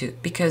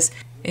substitute, because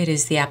it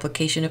is the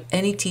application of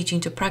any teaching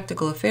to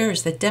practical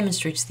affairs that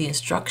demonstrates the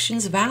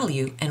instruction's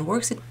value and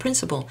works its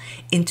principle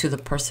into the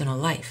personal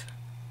life.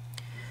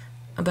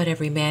 But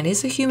every man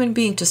is a human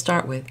being to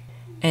start with,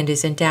 and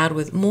is endowed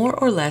with more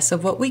or less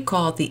of what we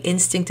call the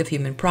instinct of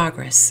human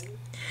progress.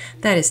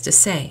 That is to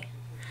say,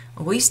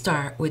 we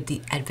start with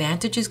the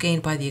advantages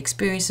gained by the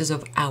experiences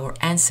of our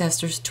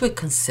ancestors to a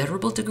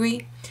considerable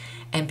degree,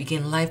 and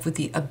begin life with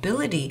the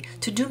ability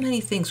to do many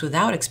things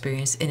without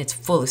experience in its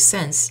fullest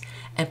sense,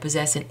 and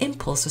possess an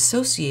impulse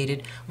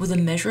associated with a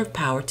measure of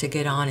power to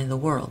get on in the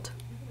world.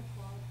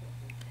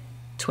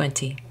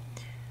 20.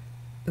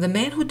 The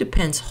man who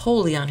depends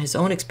wholly on his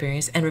own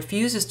experience and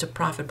refuses to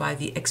profit by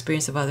the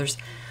experience of others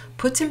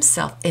puts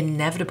himself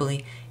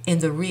inevitably in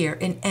the rear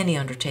in any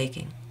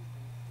undertaking.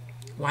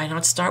 Why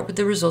not start with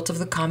the results of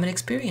the common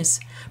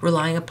experience,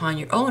 relying upon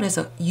your own as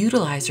a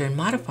utilizer and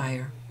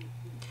modifier?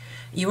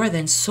 You are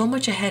then so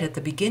much ahead at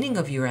the beginning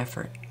of your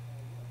effort.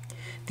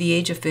 The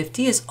age of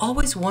 50 is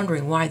always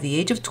wondering why the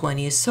age of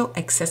 20 is so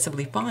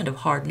excessively fond of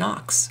hard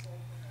knocks.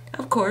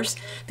 Of course,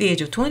 the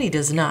age of 20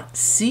 does not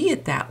see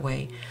it that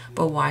way,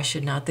 but why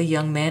should not the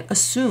young man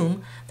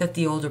assume that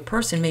the older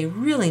person may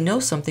really know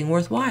something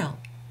worthwhile?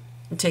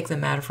 Take the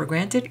matter for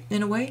granted,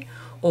 in a way,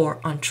 or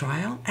on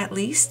trial, at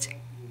least?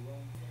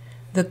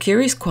 The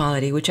curious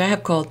quality, which I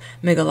have called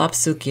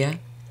megalopsukia,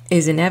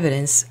 is in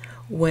evidence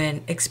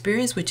when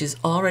experience which is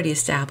already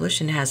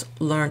established and has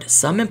learned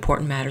some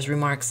important matters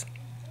remarks,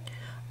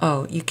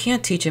 "Oh, you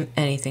can't teach him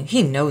anything.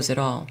 He knows it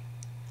all."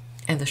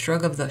 And the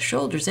shrug of the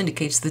shoulders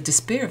indicates the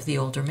despair of the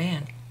older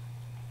man.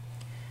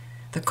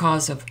 The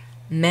cause of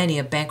many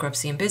a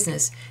bankruptcy in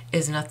business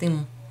is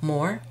nothing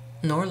more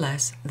nor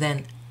less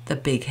than the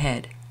big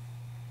head.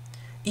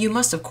 You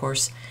must, of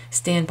course,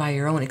 stand by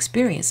your own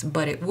experience,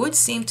 but it would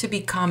seem to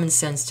be common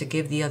sense to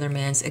give the other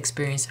man's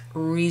experience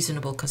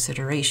reasonable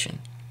consideration.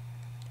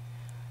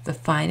 The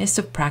finest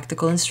of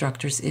practical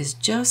instructors is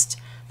just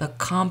the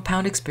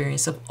compound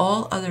experience of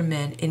all other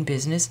men in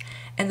business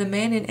and the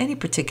man in any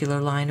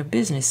particular line of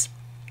business,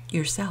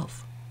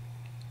 yourself.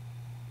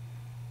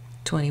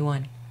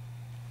 21.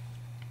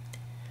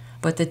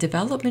 But the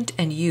development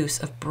and use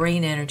of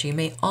brain energy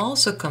may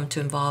also come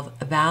to involve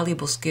a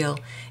valuable skill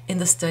in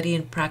the study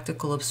and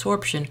practical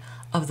absorption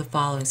of the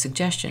following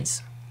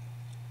suggestions.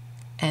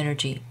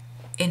 Energy,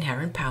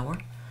 inherent power.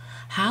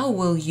 How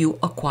will you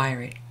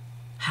acquire it?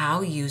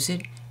 How use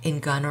it in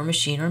gun or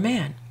machine or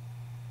man?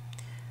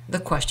 The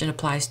question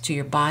applies to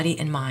your body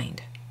and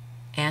mind.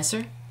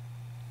 Answer: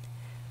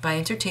 by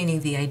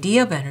entertaining the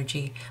idea of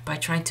energy, by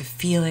trying to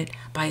feel it,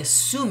 by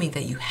assuming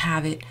that you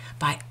have it,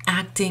 by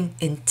acting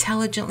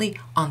intelligently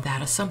on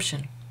that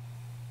assumption.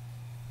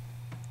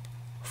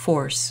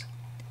 Force,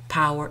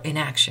 power in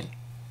action.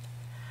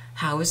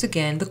 How is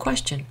again the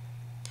question.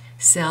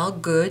 Sell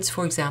goods,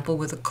 for example,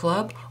 with a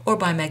club or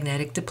by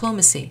magnetic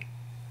diplomacy.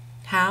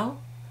 How?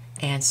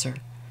 Answer: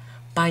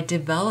 by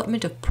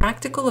development of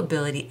practical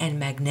ability and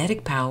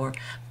magnetic power,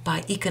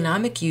 by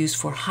economic use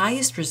for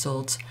highest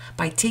results,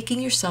 by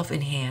taking yourself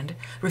in hand,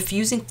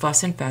 refusing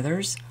fuss and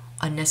feathers,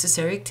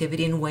 unnecessary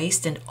activity and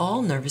waste and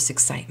all nervous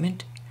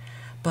excitement,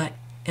 but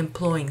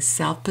employing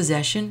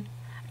self-possession,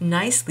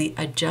 nicely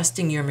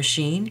adjusting your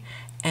machine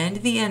and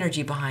the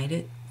energy behind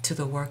it to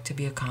the work to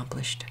be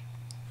accomplished.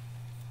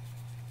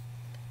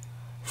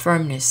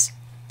 firmness,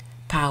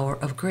 power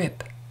of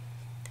grip.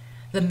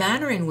 The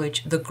manner in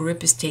which the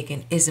grip is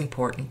taken is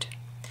important.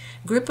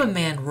 Grip a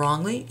man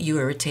wrongly, you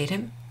irritate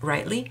him.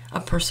 Rightly, a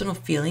personal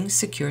feeling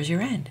secures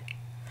your end.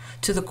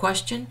 To the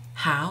question,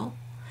 how,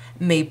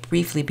 may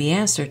briefly be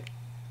answered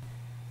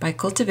by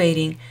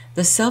cultivating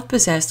the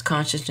self-possessed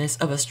consciousness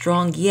of a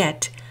strong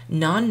yet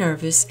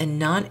non-nervous and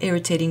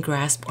non-irritating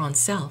grasp on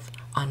self,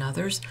 on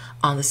others,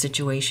 on the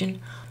situation,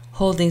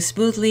 holding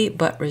smoothly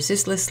but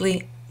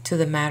resistlessly to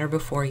the matter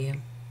before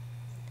you.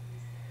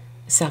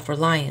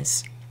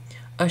 Self-reliance,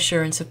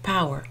 assurance of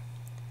power.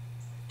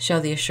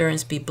 Shall the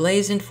assurance be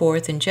blazoned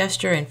forth in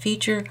gesture and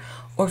feature,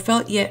 or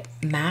felt yet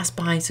masked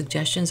behind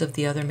suggestions of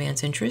the other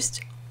man's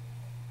interest?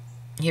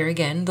 Here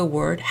again, the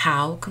word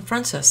how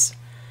confronts us.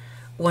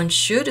 One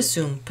should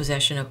assume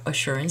possession of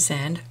assurance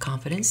and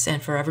confidence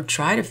and forever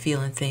try to feel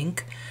and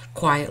think,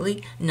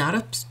 quietly, not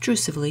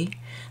obtrusively,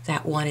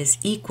 that one is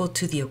equal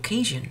to the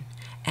occasion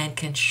and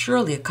can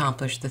surely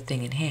accomplish the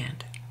thing in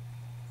hand.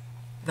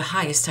 The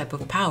highest type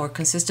of power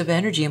consists of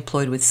energy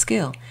employed with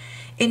skill.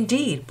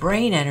 Indeed,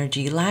 brain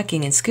energy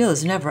lacking in skill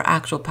is never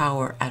actual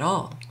power at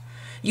all.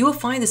 You will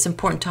find this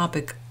important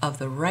topic of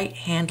the right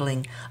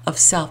handling of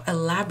self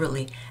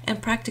elaborately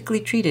and practically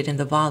treated in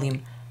the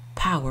volume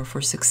Power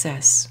for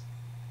Success.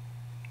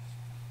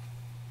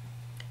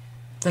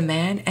 The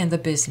Man and the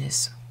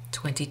Business,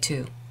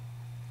 22.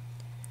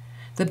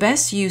 The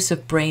best use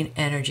of brain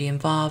energy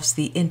involves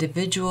the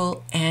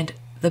individual and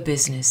the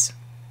business.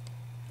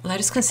 Let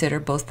us consider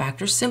both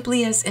factors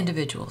simply as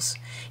individuals.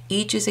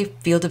 Each is a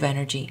field of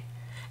energy.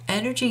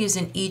 Energy is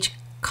in each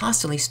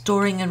constantly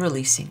storing and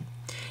releasing.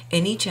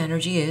 In each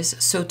energy is,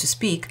 so to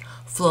speak,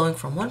 flowing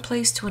from one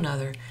place to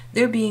another,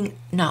 there being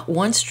not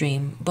one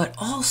stream, but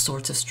all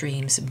sorts of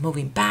streams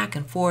moving back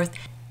and forth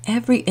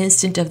every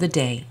instant of the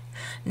day.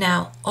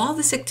 Now, all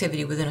this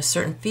activity within a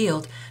certain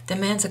field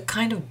demands a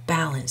kind of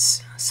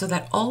balance, so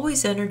that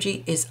always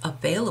energy is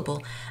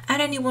available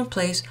at any one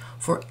place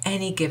for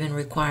any given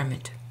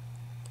requirement.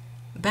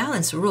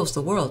 Balance rules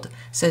the world,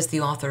 says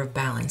the author of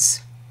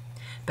Balance.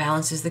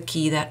 Balance is the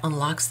key that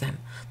unlocks them,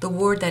 the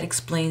word that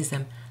explains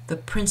them, the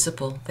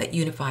principle that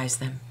unifies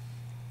them.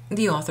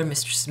 The author,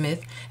 Mr.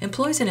 Smith,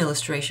 employs an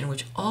illustration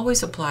which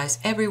always applies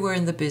everywhere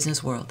in the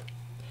business world.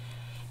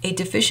 A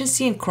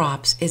deficiency in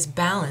crops is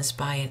balanced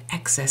by an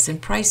excess in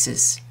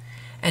prices.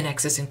 An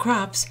excess in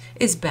crops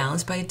is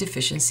balanced by a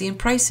deficiency in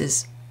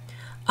prices.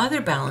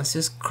 Other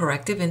balances,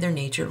 corrective in their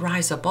nature,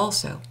 rise up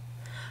also.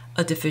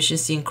 A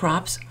deficiency in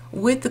crops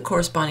with the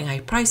corresponding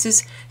high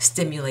prices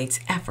stimulates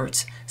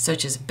efforts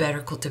such as better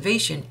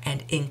cultivation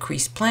and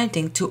increased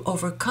planting to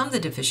overcome the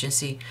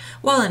deficiency,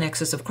 while an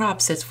excess of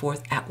crops sets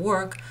forth at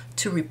work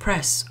to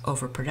repress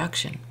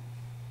overproduction.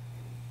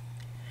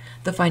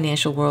 The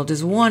financial world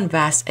is one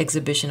vast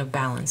exhibition of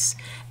balance,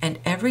 and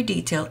every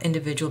detailed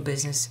individual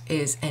business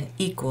is an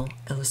equal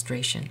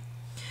illustration.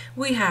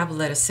 We have,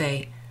 let us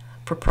say,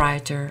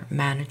 proprietor,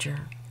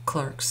 manager,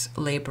 clerks,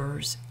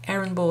 laborers,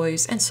 errand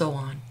boys, and so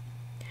on.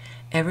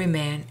 Every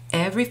man,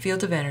 every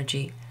field of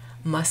energy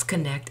must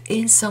connect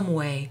in some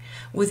way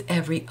with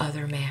every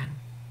other man.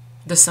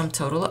 The sum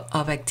total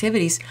of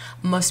activities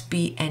must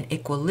be an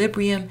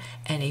equilibrium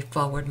and a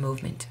forward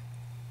movement.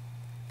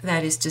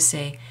 That is to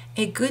say,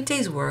 a good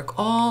day's work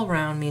all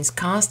round means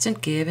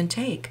constant give and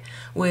take,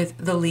 with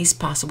the least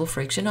possible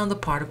friction on the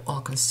part of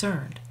all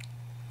concerned.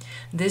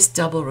 This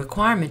double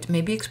requirement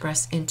may be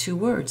expressed in two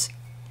words: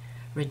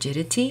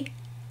 rigidity,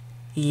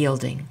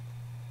 yielding.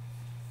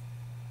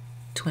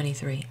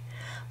 23.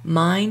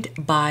 Mind,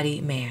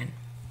 body, man.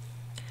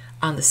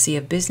 On the Sea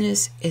of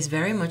Business is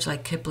very much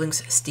like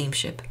Kipling's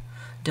steamship,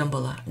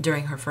 Dumbula,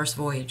 during her first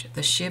voyage,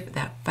 the ship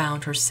that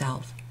found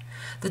herself.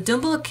 The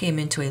Dumbula came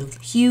into a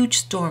huge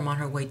storm on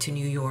her way to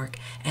New York,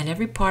 and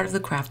every part of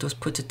the craft was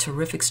put to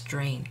terrific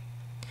strain.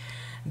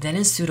 Then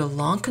ensued a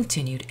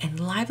long-continued and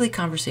lively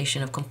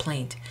conversation of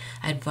complaint,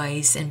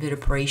 advice, and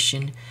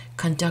vituperation,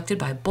 conducted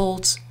by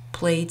bolts,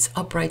 plates,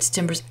 uprights,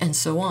 timbers, and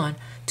so on,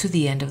 to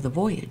the end of the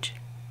voyage.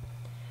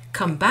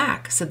 "Come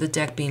back," said the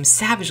deck beam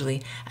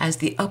savagely, as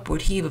the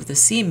upward heave of the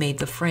sea made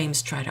the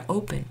frames try to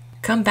open.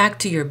 "Come back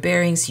to your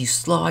bearings, you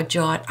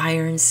slaw-jawed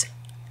irons."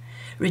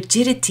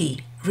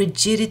 "Rigidity,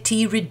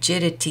 rigidity,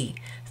 rigidity,"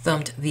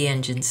 thumped the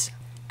engines.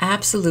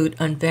 "Absolute,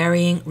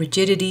 unvarying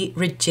rigidity,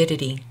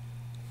 rigidity."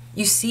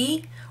 "You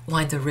see,"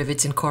 whined the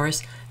rivets in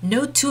chorus,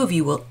 "no two of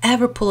you will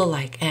ever pull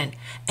alike,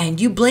 and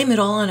you blame it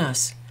all on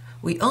us.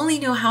 We only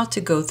know how to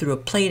go through a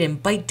plate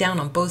and bite down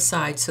on both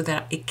sides so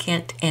that it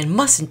can't and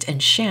mustn't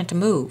and shan't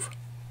move."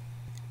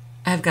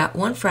 "I've got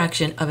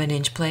 1/fraction of an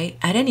inch play,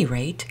 at any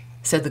rate,"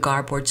 said the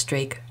garboard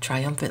strake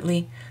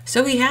triumphantly.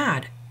 "So he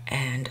had,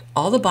 and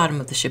all the bottom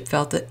of the ship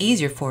felt the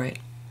easier for it."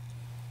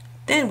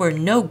 "Then we're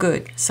no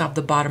good," sobbed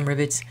the bottom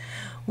rivets.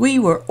 We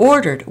were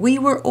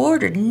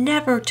ordered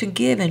never to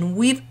give, and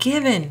we've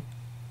given."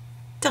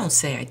 "Don't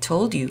say I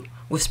told you,"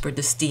 whispered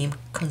the steam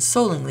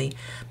consolingly,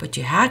 "but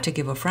you had to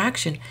give a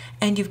fraction,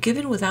 and you've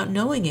given without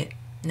knowing it.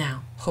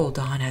 Now hold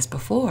on as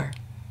before."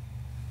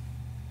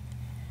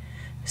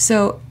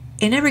 So,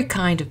 in every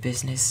kind of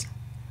business,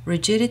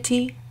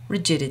 rigidity,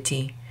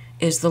 rigidity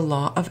is the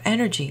law of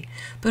energy,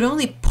 but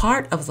only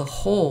part of the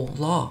whole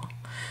law,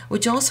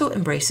 which also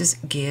embraces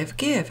give,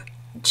 give,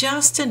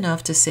 just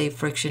enough to save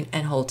friction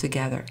and hold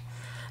together.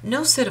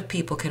 No set of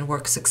people can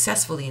work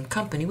successfully in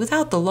company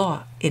without the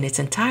law in its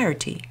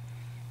entirety.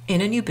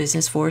 In a new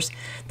business force,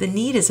 the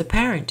need is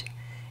apparent.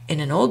 In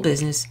an old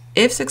business,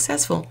 if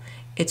successful,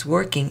 its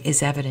working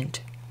is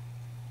evident.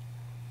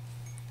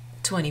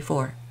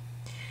 24.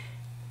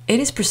 It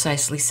is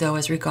precisely so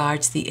as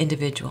regards the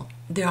individual.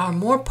 There are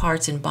more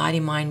parts in body,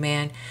 mind,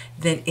 man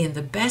than in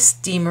the best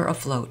steamer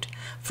afloat,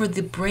 for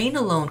the brain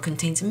alone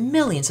contains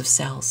millions of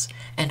cells,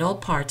 and all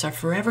parts are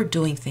forever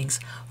doing things,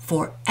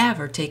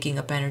 forever taking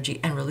up energy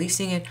and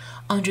releasing it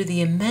under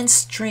the immense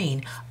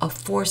strain of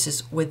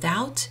forces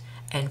without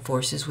and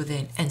forces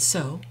within, and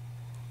so,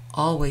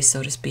 always,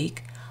 so to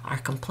speak, are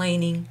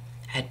complaining,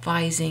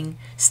 advising,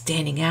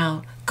 standing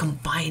out,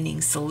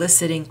 combining,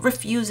 soliciting,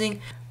 refusing,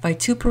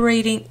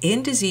 vituperating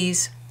in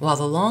disease, while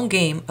the long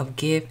game of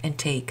give and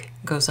take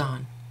goes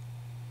on.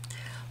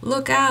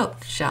 Look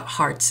out, shout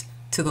hearts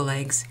to the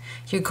legs.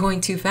 You're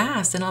going too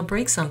fast and I'll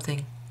break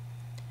something.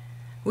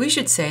 We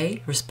should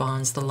say,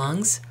 responds the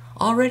lungs,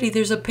 already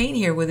there's a pain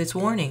here with its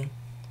warning.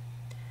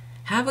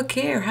 Have a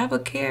care,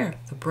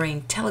 the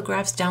brain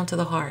telegraphs down to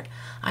the heart.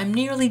 I'm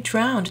nearly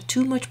drowned,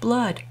 too much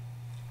blood.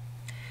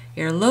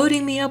 You're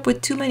loading me up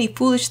with too many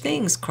foolish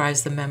things,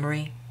 cries the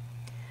memory.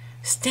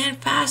 Stand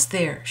fast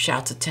there,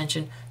 shouts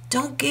attention.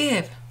 Don't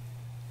give.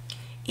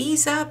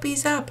 Ease up,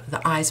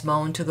 the eyes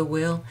moan to the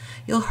will.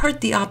 You'll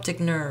hurt the optic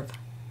nerve.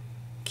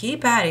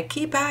 Keep at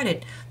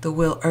it, the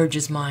will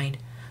urges mind.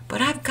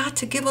 But I've got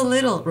to give a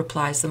little,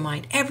 replies the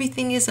mind.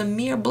 Everything is a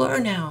mere blur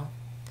now.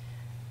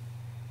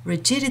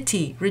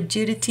 Rigidity,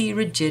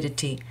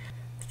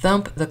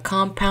 thump the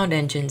compound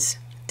engines,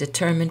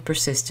 determined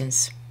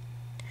persistence.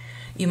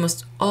 You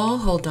must all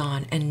hold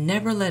on and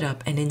never let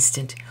up an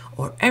instant,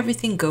 or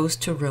everything goes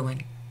to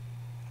ruin.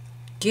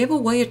 Give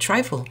away a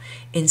trifle,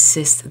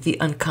 insists the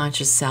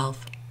unconscious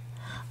self.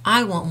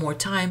 I want more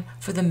time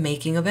for the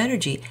making of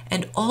energy,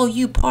 and all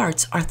you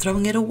parts are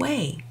throwing it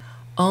away.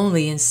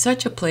 Only in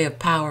such a play of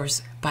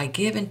powers, by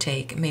give and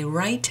take, may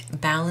right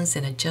balance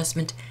and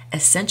adjustment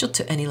essential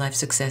to any life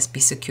success be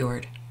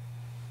secured.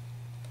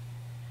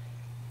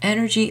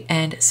 Energy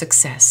and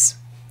success.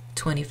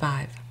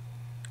 25.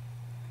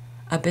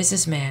 A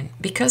businessman,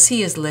 because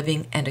he is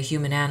living and a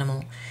human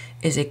animal,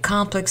 is a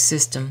complex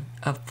system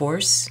of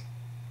force,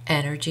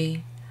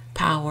 energy,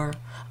 power,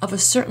 of a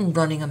certain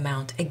running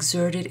amount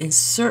exerted in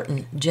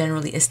certain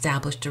generally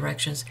established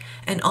directions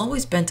and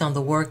always bent on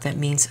the work that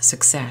means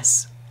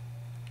success.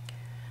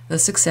 The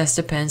success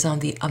depends on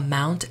the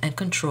amount and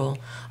control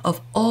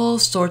of all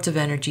sorts of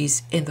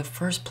energies, in the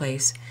first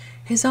place,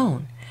 his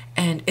own,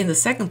 and in the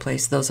second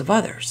place, those of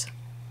others.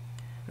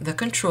 The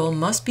control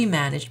must be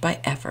managed by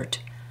effort.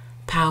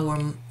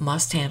 Power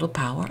must handle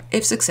power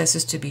if success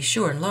is to be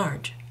sure and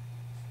large.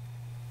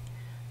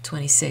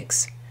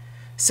 26.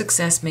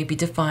 Success may be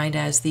defined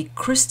as the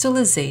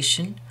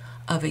crystallization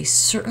of a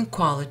certain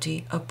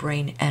quality of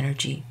brain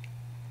energy.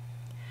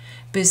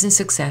 Business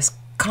success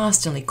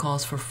constantly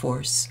calls for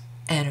force,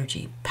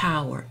 energy,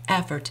 power,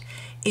 effort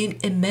in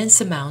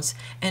immense amounts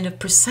and of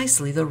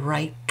precisely the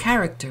right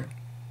character.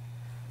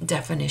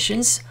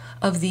 Definitions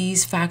of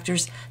these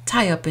factors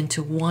tie up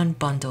into one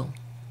bundle.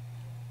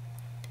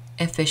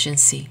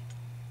 Efficiency.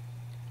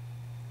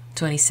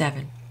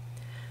 27.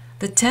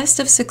 The test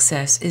of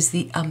success is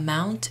the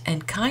amount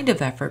and kind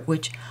of effort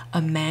which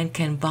a man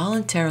can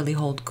voluntarily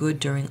hold good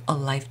during a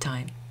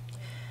lifetime.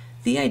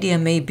 The idea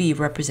may be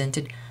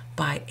represented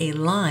by a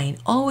line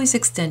always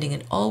extending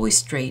and always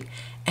straight,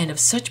 and of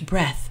such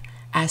breadth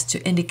as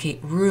to indicate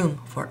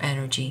room for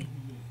energy.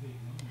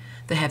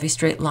 The heavy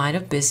straight line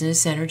of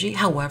business energy,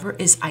 however,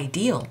 is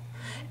ideal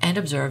and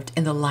observed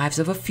in the lives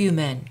of a few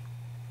men.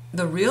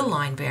 The real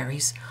line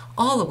varies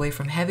all the way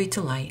from heavy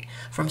to light,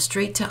 from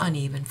straight to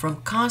uneven,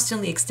 from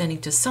constantly extending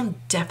to some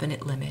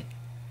definite limit.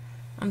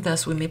 And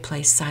thus we may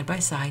place side by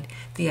side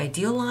the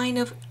ideal line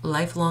of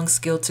lifelong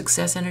skilled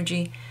success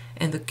energy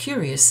and the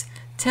curious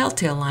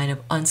telltale line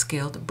of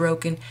unskilled,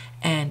 broken,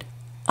 and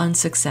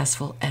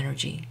unsuccessful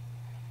energy.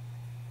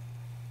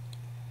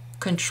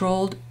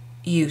 Controlled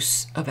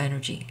use of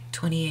energy.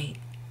 28.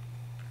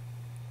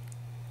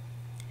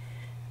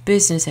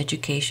 Business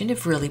education,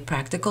 if really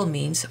practical,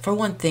 means, for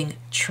one thing,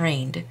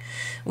 trained,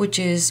 which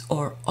is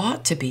or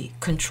ought to be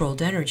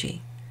controlled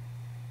energy.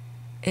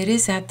 It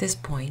is at this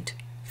point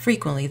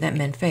frequently that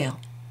men fail.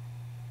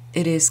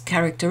 It is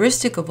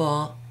characteristic of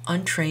all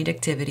untrained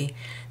activity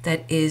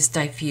that is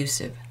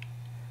diffusive.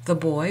 The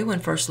boy,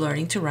 when first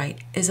learning to write,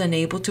 is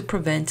unable to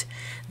prevent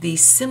the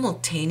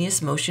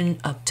simultaneous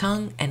motion of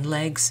tongue and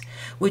legs,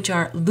 which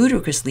are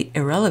ludicrously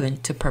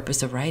irrelevant to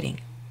purpose of writing.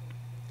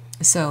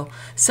 So,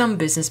 some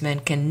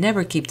businessmen can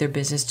never keep their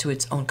business to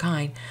its own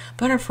kind,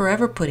 but are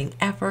forever putting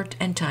effort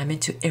and time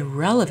into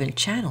irrelevant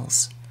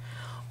channels.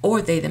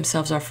 Or they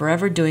themselves are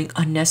forever doing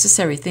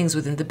unnecessary things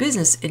within the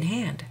business in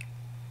hand.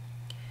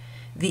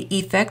 The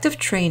effect of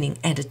training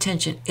and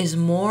attention is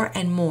more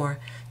and more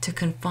to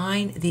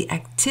confine the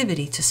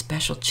activity to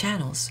special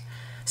channels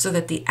so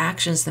that the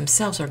actions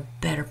themselves are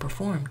better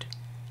performed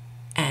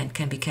and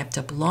can be kept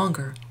up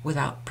longer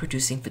without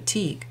producing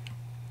fatigue.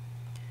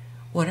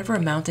 Whatever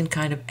amount and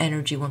kind of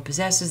energy one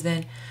possesses,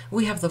 then,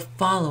 we have the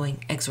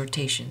following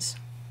exhortations.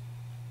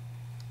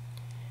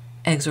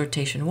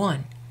 Exhortation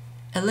 1.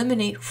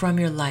 Eliminate from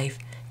your life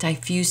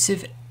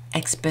diffusive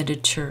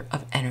expenditure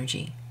of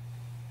energy.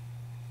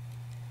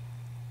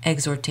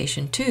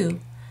 Exhortation 2.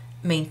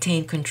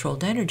 Maintain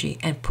controlled energy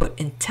and put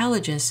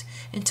intelligence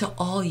into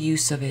all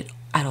use of it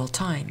at all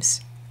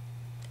times.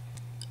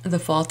 The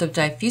fault of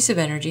diffusive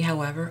energy,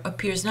 however,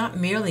 appears not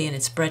merely in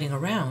its spreading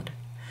around,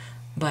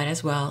 but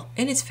as well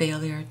in its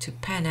failure to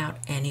pan out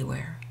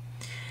anywhere.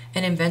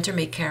 An inventor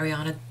may carry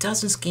on a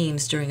dozen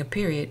schemes during a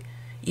period,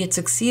 yet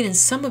succeed in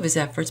some of his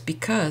efforts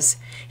because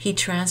he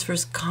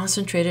transfers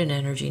concentrated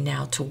energy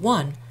now to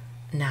one,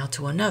 now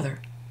to another.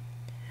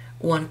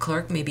 One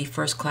clerk may be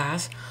first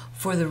class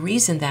for the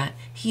reason that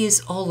he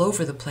is all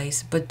over the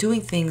place but doing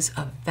things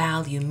of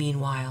value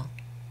meanwhile.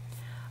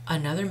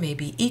 Another may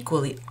be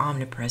equally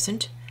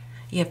omnipresent,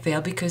 yet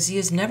fail because he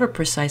is never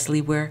precisely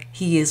where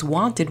he is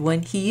wanted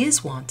when he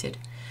is wanted,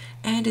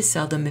 and is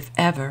seldom, if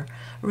ever,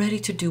 ready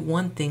to do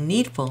one thing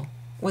needful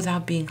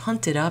without being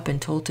hunted up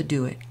and told to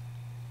do it.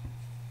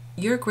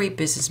 Your great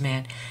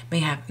businessman may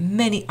have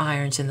many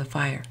irons in the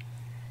fire,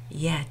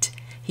 yet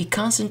he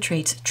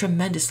concentrates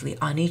tremendously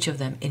on each of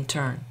them in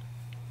turn.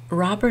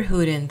 Robert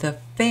Houdin, the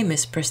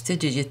famous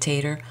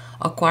prestidigitator,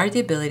 acquired the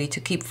ability to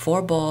keep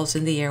 4 balls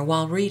in the air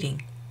while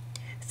reading.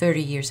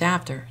 30 years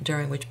after,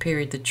 during which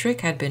period the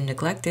trick had been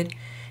neglected,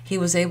 he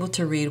was able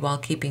to read while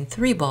keeping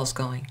 3 balls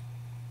going.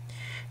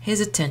 His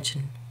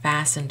attention,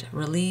 fastened,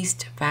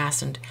 released,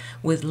 fastened,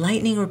 with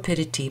lightning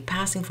rapidity,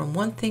 passing from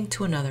one thing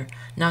to another,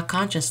 not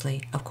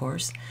consciously, of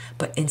course,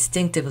 but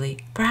instinctively,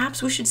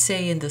 perhaps we should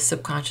say in the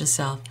subconscious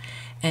self,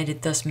 and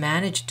it thus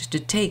managed to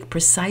take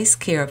precise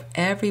care of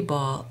every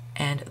ball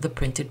and the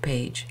printed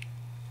page.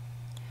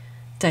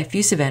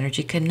 Diffusive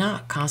energy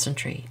cannot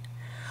concentrate.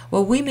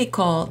 What we may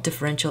call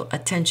differential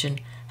attention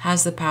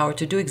has the power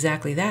to do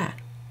exactly that.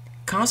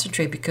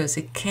 Concentrate because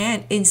it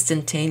can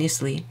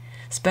instantaneously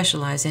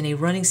specialize in a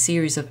running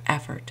series of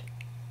effort.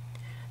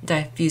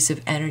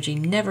 Diffusive energy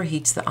never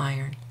heats the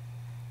iron.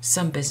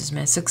 Some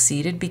businessmen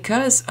succeeded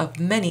because of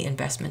many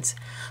investments,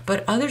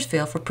 but others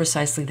fail for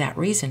precisely that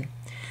reason.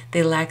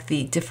 They lack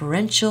the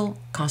differential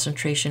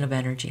concentration of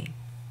energy.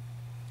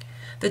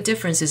 The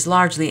difference is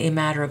largely a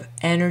matter of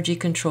energy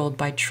controlled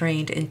by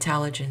trained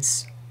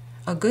intelligence.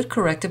 A good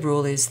corrective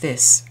rule is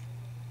this: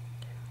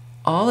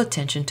 all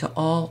attention to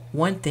all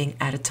one thing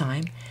at a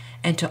time,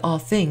 and to all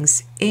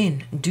things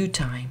in due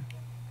time.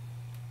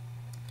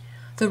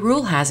 The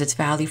rule has its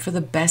value for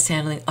the best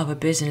handling of a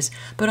business,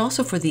 but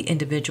also for the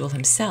individual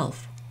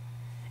himself.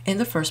 In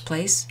the first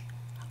place,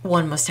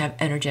 one must have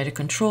energetic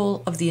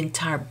control of the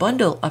entire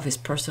bundle of his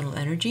personal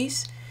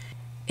energies.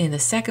 In the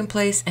second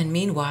place, and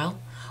meanwhile,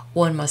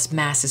 one must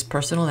mass his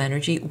personal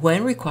energy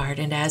when required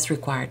and as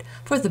required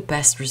for the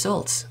best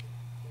results.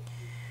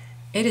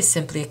 It is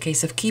simply a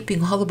case of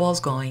keeping all the balls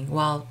going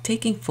while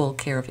taking full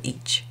care of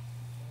each.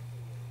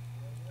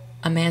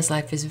 A man's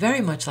life is very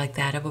much like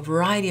that of a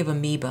variety of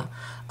amoeba,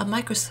 a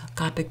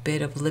microscopic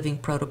bit of living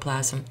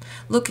protoplasm,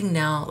 looking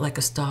now like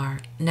a star,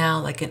 now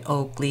like an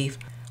oak leaf,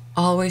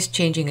 always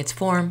changing its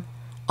form,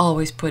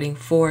 always putting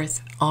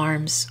forth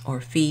arms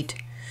or feet,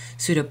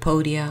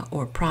 pseudopodia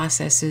or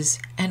processes,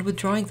 and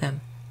withdrawing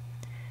them.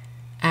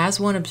 As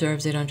one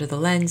observes it under the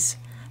lens,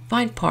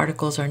 fine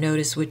particles are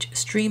noticed which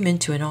stream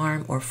into an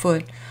arm or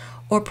foot,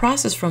 or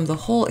process from the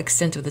whole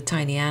extent of the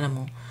tiny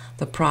animal,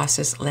 the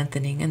process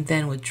lengthening and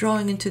then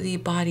withdrawing into the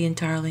body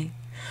entirely,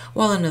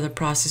 while another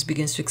process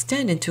begins to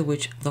extend into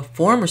which the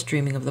former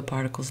streaming of the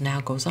particles now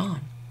goes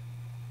on.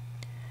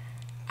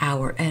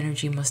 Our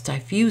energy must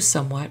diffuse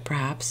somewhat,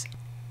 perhaps.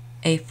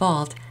 A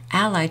fault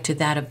allied to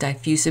that of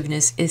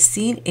diffusiveness is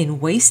seen in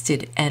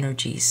wasted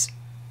energies.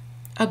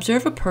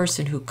 Observe a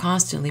person who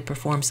constantly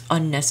performs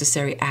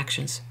unnecessary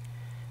actions,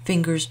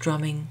 fingers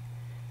drumming,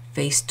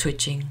 face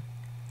twitching,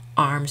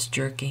 arms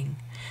jerking,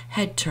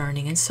 head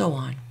turning, and so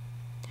on.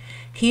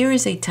 Here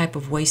is a type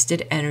of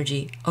wasted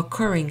energy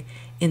occurring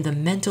in the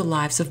mental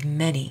lives of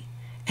many,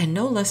 and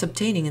no less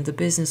obtaining in the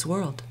business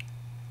world.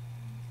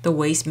 The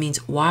waste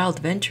means wild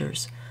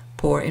ventures,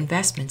 poor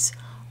investments,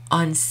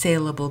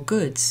 unsaleable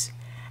goods,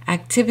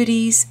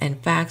 activities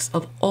and facts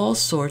of all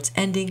sorts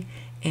ending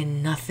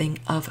in nothing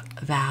of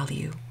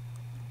value.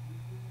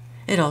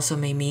 It also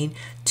may mean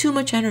too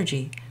much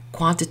energy,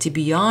 quantity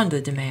beyond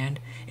the demand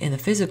in the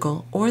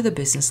physical or the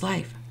business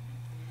life.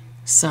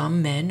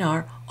 Some men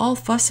are all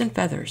fuss and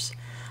feathers.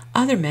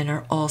 Other men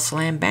are all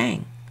slam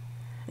bang.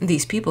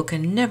 These people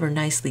can never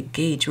nicely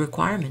gauge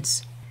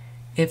requirements.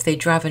 If they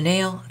drive a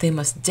nail, they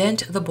must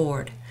dent the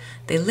board.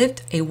 They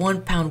lift a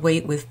 1-pound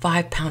weight with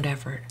 5-pound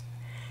effort.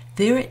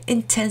 Their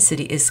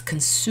intensity is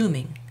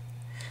consuming.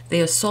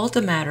 They assault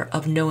a matter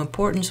of no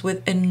importance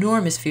with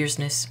enormous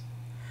fierceness.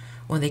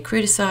 When they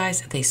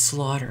criticize, they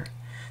slaughter.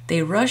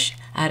 They rush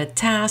at a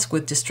task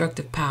with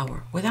destructive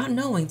power without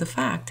knowing the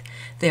fact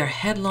they are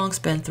headlong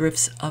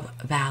spendthrifts of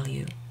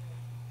value.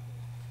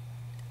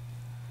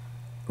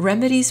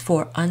 Remedies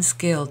for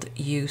unskilled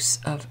use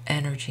of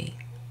energy.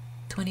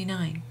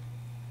 29.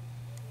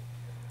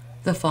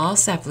 The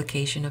false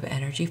application of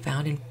energy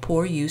found in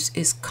poor use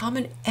is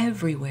common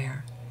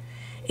everywhere.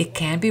 It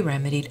can be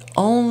remedied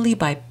only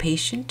by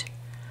patient,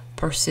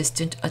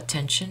 persistent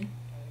attention,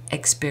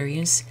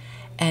 experience,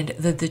 and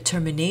the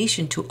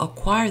determination to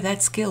acquire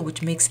that skill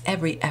which makes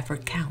every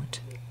effort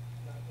count.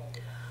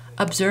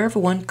 Observe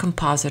one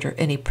compositor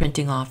in a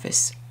printing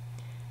office.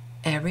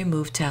 Every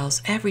move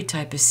tells, every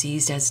type is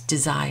seized as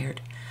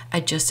desired,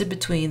 adjusted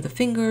between the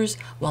fingers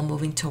while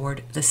moving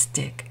toward the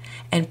stick,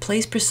 and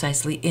placed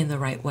precisely in the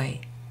right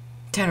way.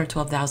 10 or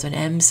 12,000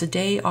 M's a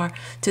day are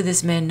to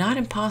this man not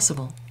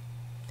impossible.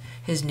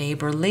 His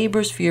neighbor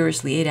labors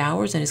furiously 8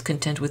 hours and is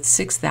content with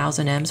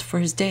 6,000 M's for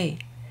his day.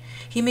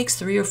 He makes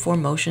 3 or 4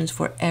 motions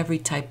for every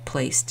type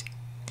placed.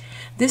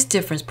 This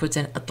difference puts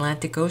an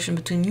Atlantic Ocean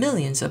between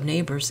millions of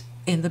neighbors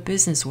in the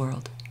business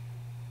world.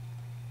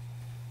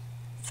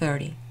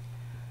 30.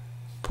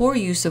 Poor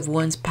use of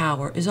one's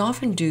power is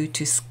often due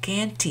to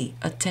scanty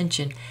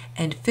attention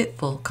and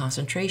fitful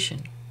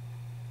concentration.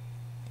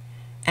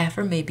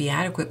 Effort may be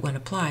adequate when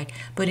applied,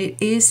 but it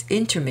is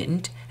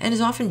intermittent and is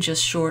often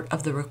just short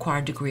of the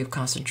required degree of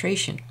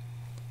concentration.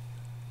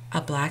 A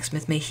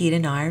blacksmith may heat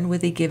an iron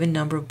with a given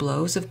number of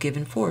blows of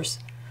given force,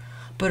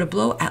 but a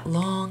blow at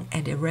long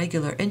and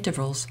irregular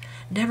intervals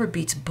never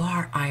beats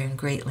bar iron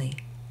greatly,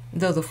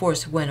 though the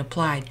force when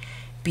applied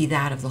be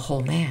that of the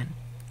whole man.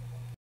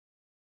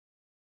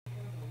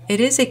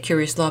 It is a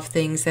curious law of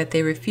things that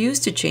they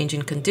refuse to change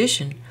in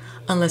condition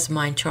unless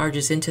mind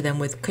charges into them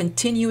with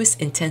continuous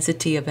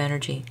intensity of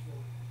energy.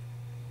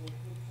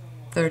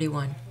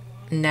 31.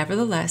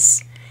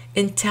 Nevertheless,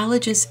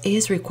 intelligence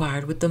is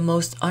required with the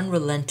most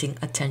unrelenting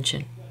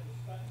attention.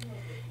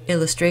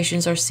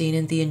 Illustrations are seen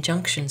in the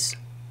injunctions.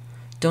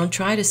 Don't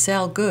try to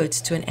sell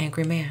goods to an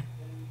angry man.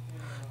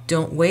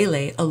 Don't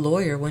waylay a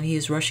lawyer when he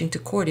is rushing to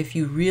court if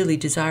you really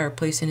desire a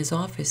place in his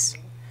office.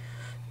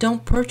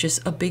 Don't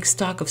purchase a big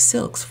stock of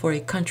silks for a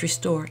country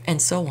store,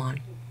 and so on.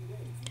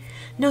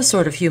 No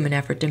sort of human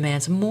effort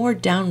demands more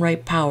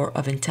downright power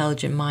of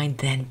intelligent mind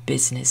than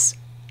business.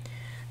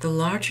 The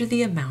larger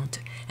the amount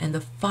and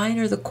the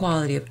finer the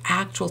quality of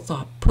actual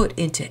thought put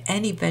into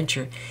any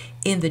venture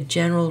in the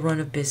general run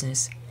of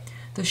business,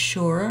 the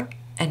surer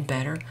and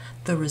better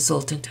the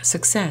resultant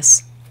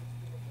success.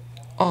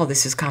 All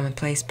this is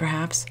commonplace,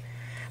 perhaps,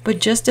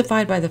 but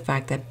justified by the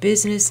fact that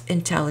business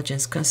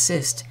intelligence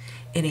consists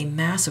in a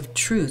mass of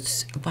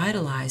truths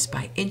vitalized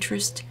by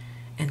interest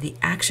and the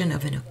action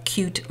of an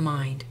acute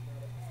mind.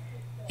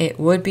 It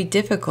would be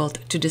difficult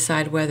to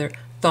decide whether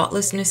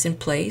thoughtlessness in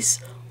place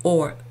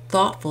or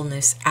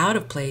thoughtfulness out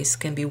of place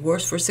can be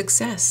worse for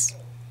success.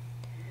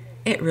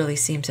 It really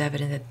seems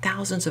evident that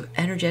thousands of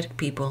energetic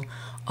people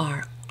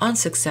are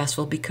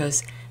unsuccessful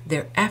because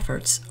their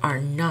efforts are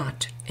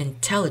not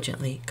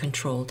intelligently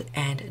controlled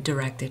and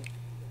directed.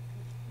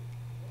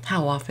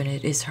 How often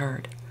it is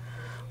heard,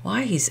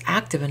 "Why, he's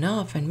active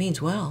enough and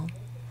means well,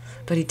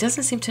 but he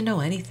doesn't seem to know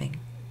anything."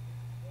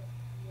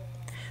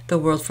 The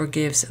world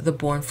forgives the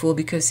born fool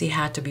because he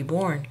had to be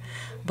born,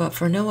 but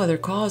for no other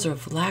cause or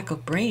lack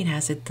of brain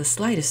has it the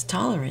slightest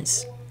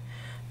tolerance.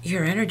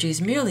 Your energy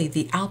is merely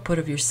the output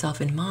of yourself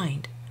in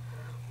mind,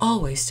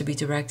 always to be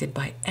directed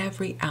by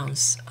every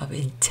ounce of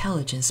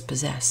intelligence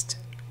possessed.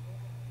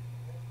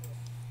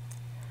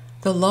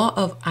 The law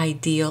of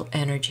ideal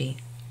energy.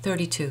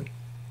 32.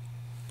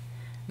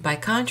 By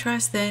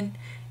contrast, then,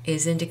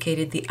 is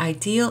indicated the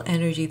ideal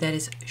energy that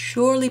is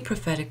surely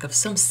prophetic of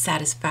some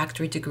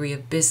satisfactory degree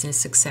of business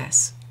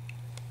success.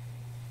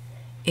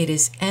 It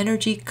is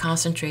energy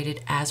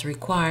concentrated as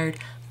required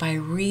by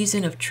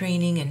reason of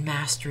training and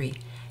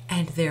mastery,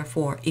 and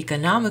therefore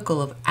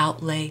economical of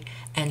outlay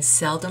and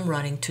seldom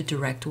running to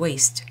direct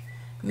waste.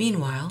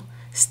 Meanwhile,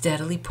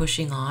 steadily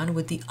pushing on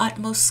with the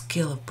utmost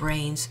skill of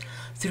brains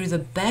through the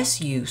best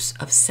use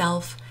of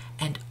self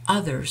and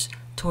others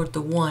toward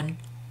the one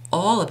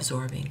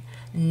all-absorbing,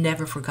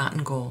 never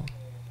forgotten goal,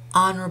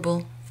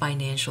 honorable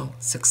financial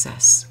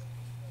success.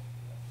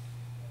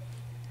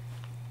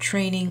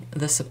 Training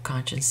the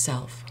subconscious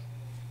self.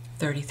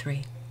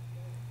 33.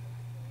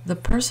 The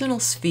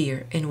personal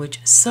sphere in which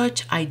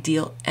such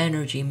ideal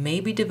energy may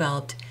be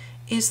developed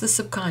is the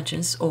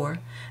subconscious, or,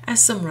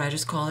 as some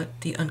writers call it,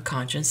 the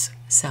unconscious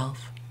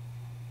self.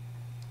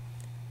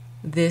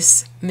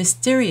 This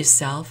mysterious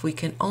self we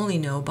can only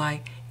know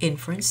by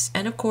inference,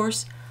 and of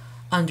course,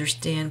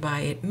 understand by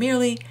it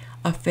merely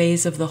a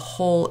phase of the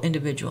whole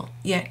individual.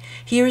 Yet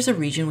here is a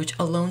region which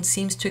alone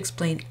seems to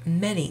explain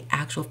many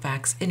actual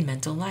facts in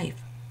mental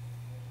life.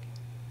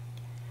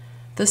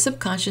 The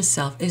subconscious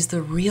self is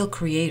the real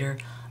creator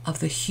of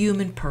the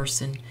human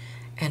person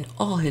and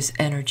all his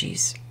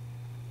energies.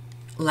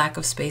 Lack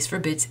of space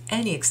forbids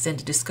any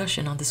extended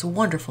discussion on this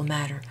wonderful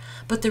matter,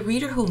 but the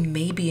reader who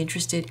may be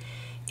interested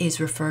is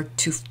referred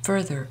to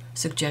further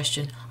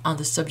suggestion on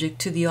the subject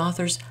to the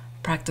author's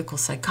Practical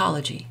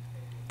Psychology,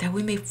 That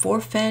we may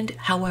forfend,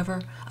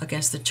 however,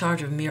 against the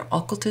charge of mere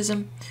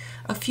occultism,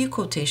 a few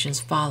quotations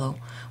follow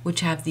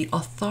which have the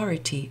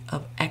authority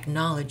of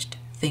acknowledged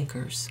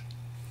thinkers.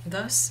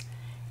 Thus,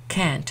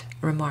 Kant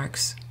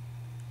remarks,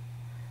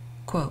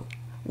 quote,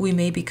 "We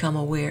may become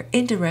aware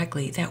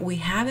indirectly that we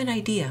have an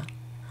idea,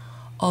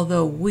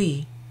 although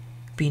we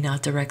be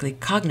not directly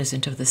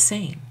cognizant of the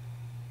same,"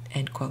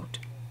 end quote.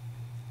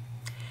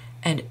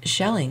 And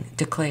Schelling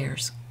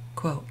declares,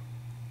 quote,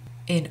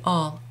 "In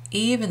all,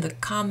 even the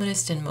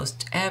commonest and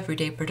most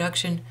everyday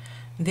production,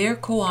 there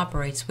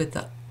cooperates with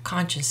the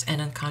conscious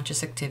and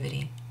unconscious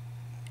activity,"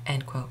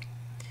 end quote.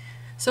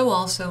 So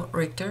also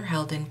Richter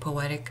held in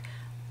poetic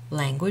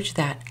language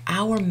that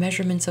our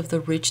measurements of the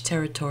rich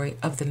territory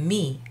of the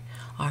me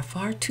are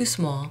far too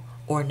small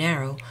or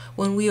narrow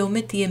when we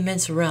omit the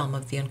immense realm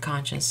of the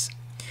unconscious,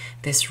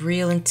 this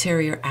real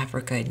interior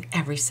Africa in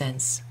every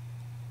sense.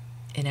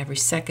 In every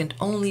second,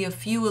 only a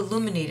few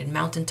illuminated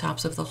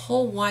mountaintops of the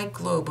whole wide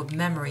globe of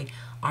memory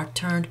are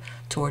turned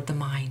toward the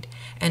mind,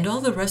 and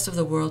all the rest of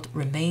the world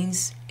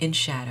remains in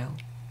shadow.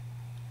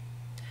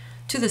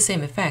 To the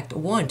same effect,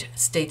 Wundt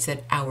states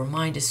that our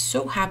mind is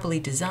so happily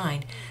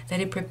designed that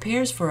it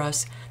prepares for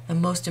us the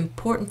most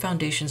important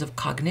foundations of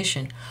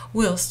cognition,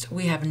 whilst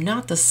we have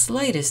not the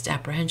slightest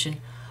apprehension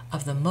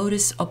of the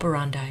modus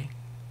operandi.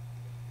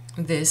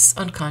 This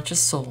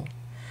unconscious soul,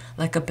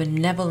 like a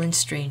benevolent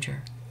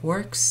stranger,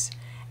 works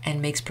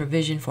and makes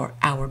provision for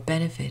our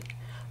benefit,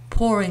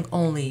 pouring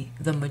only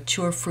the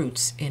mature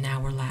fruits in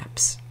our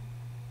laps.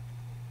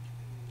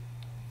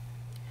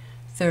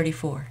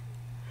 34.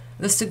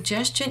 The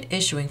suggestion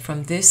issuing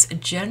from this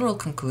general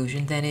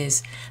conclusion then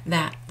is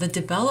that the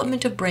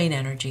development of brain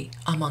energy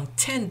among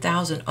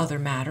 10,000 other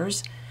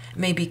matters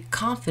may be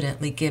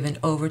confidently given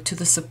over to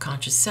the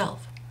subconscious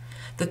self,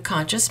 the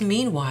conscious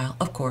meanwhile,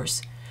 of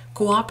course,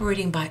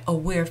 cooperating by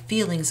aware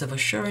feelings of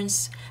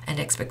assurance and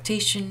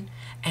expectation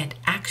and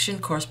action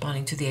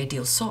corresponding to the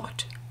ideal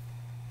sought.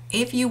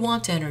 If you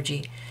want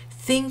energy,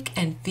 think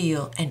and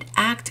feel and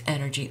act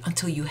energy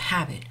until you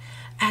have it,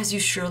 as you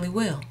surely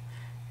will.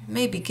 It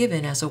may be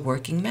given as a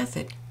working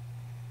method.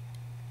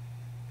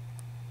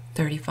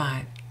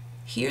 35.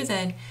 Here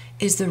then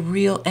is the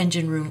real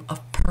engine room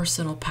of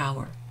personal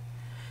power.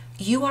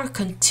 You are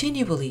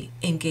continually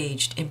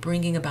engaged in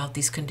bringing about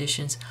these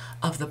conditions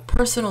of the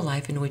personal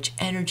life in which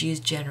energy is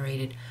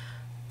generated,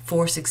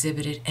 force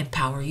exhibited, and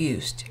power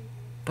used.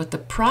 But the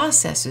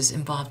processes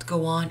involved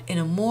go on in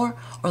a more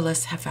or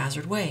less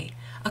haphazard way,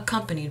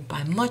 accompanied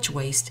by much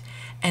waste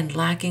and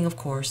lacking, of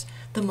course,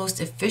 the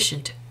most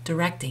efficient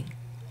directing.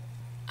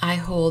 I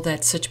hold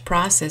that such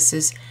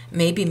processes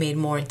may be made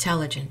more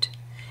intelligent,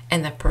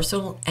 and that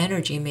personal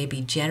energy may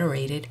be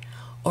generated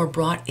or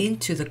brought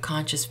into the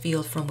conscious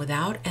field from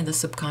without and the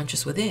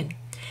subconscious within,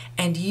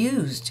 and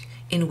used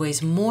in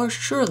ways more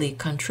surely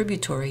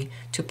contributory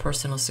to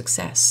personal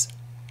success.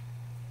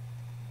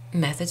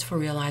 Methods for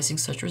realizing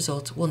such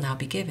results will now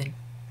be given,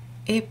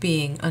 it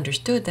being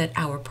understood that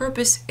our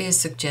purpose is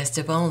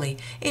suggestive only,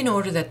 in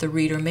order that the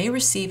reader may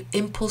receive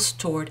impulse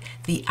toward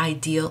the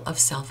ideal of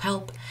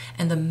self-help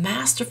and the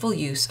masterful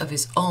use of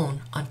his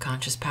own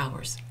unconscious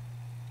powers.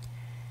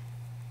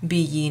 Be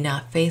ye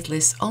not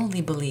faithless, only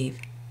believe.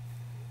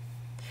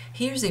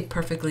 Here's a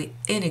perfectly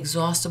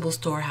inexhaustible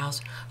storehouse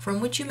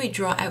from which you may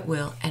draw at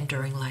will and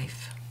during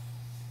life.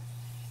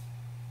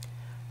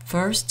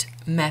 First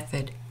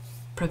method,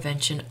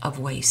 prevention of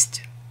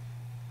waste.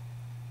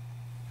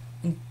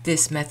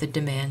 This method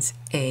demands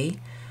a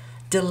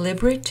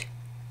deliberate,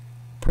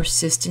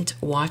 persistent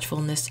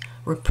watchfulness,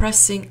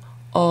 repressing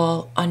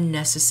all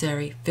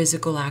unnecessary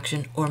physical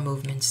action or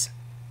movements.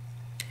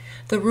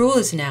 The rule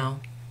is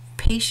now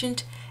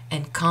patient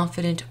and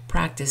confident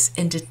practice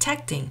in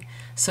detecting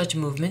such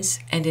movements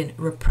and in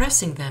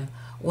repressing them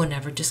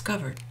whenever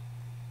discovered.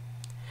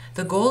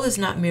 The goal is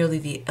not merely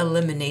the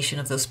elimination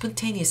of those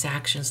spontaneous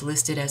actions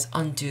listed as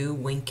undue,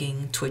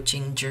 winking,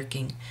 twitching,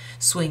 jerking,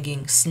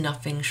 swinging,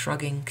 snuffing,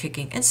 shrugging,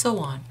 kicking, and so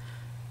on,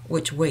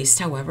 which waste,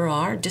 however,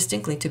 are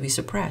distinctly to be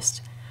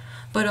suppressed,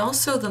 but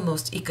also the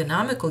most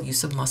economical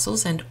use of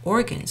muscles and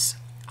organs,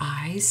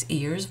 eyes,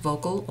 ears,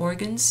 vocal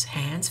organs,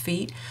 hands,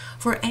 feet,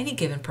 for any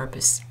given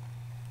purpose.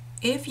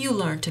 If you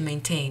learn to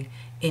maintain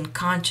in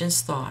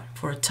conscious thought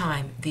for a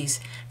time these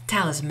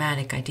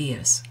talismanic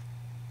ideas,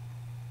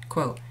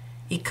 quote,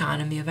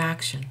 economy of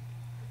action,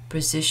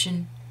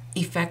 precision,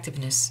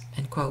 effectiveness,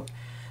 end quote,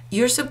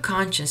 your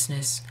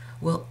subconsciousness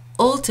will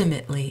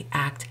ultimately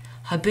act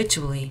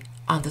habitually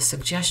on the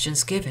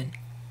suggestions given.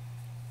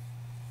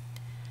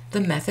 The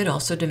method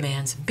also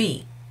demands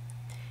B,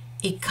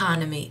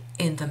 economy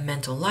in the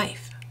mental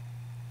life.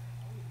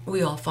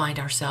 We all find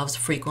ourselves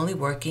frequently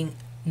working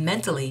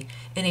mentally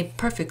in a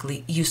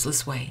perfectly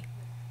useless way.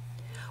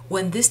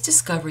 When this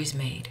discovery is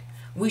made,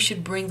 we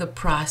should bring the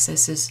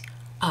processes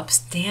up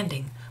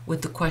standing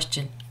with the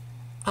question,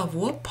 of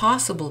what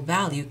possible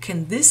value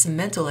can this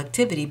mental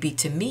activity be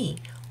to me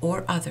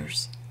or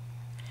others?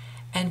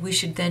 And we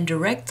should then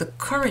direct the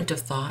current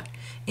of thought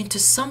into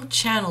some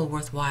channel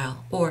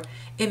worthwhile, or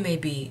it may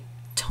be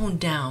tone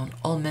down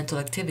all mental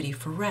activity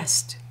for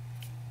rest.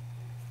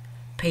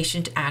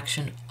 patient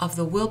action of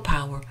the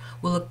willpower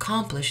will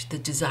accomplish the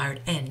desired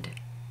end.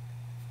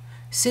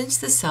 Since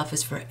the self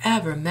is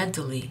forever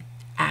mentally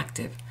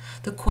active,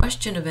 the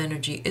question of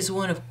energy is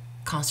one of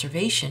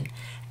conservation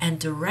and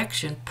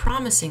direction,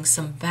 promising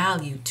some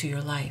value to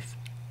your life.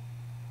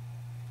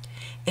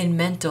 In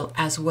mental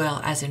as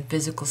well as in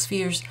physical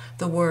spheres,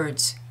 the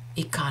words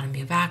economy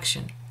of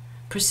action,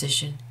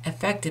 precision,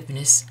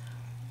 effectiveness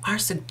are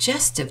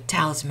suggestive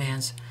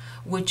talismans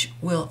which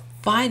will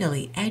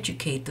finally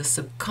educate the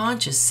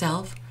subconscious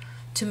self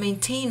to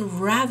maintain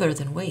rather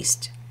than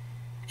waste,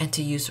 and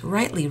to use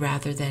rightly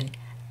rather than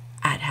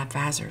at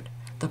haphazard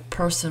the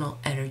personal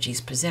energies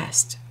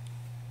possessed.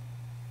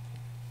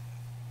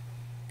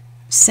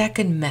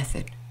 Second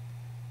method,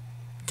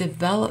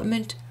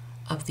 development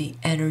of the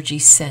energy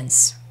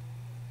sense.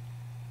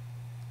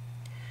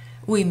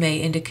 We may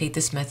indicate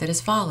this method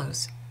as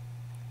follows.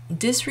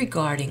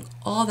 Disregarding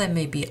all that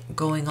may be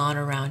going on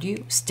around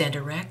you, stand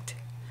erect,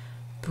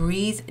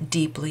 breathe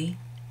deeply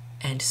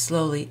and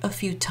slowly a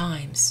few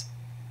times,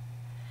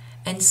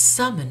 and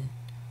summon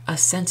a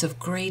sense of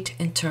great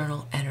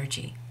internal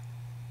energy.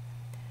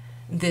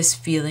 This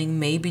feeling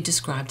may be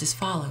described as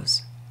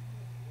follows.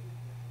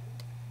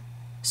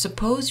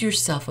 Suppose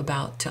yourself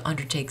about to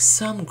undertake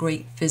some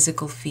great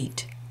physical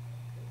feat.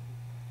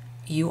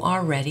 You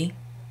are ready.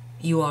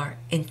 You are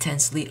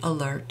intensely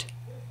alert.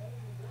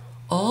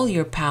 All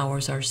your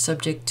powers are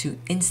subject to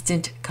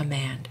instant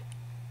command.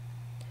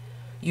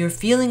 Your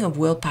feeling of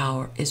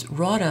willpower is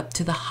wrought up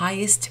to the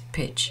highest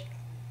pitch.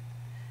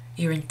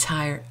 Your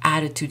entire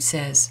attitude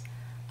says,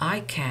 I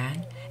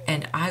can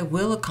and I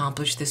will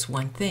accomplish this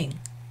one thing.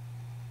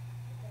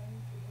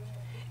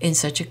 In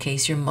such a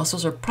case, your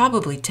muscles are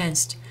probably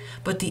tensed,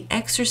 but the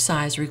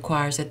exercise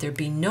requires that there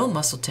be no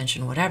muscle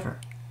tension whatever.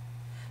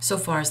 So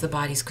far as the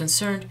body is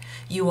concerned,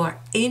 you are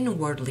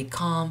inwardly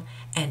calm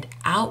and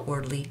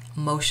outwardly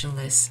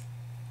motionless.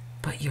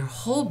 But your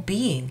whole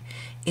being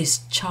is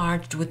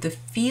charged with the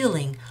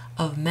feeling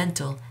of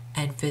mental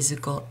and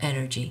physical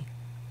energy.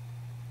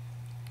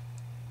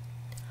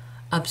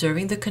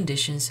 Observing the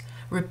conditions,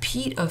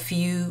 repeat a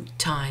few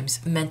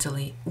times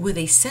mentally with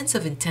a sense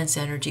of intense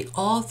energy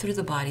all through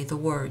the body the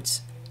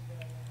words,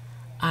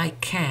 I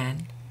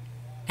can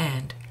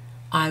and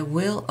I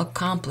will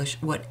accomplish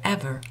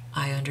whatever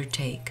I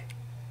undertake.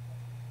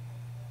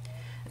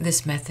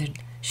 This method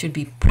should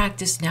be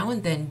practiced now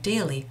and then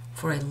daily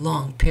for a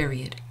long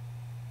period.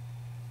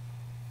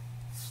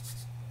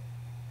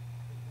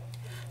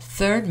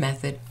 Third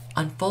method,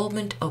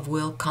 unfoldment of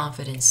will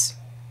confidence.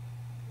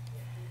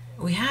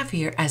 We have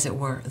here, as it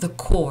were, the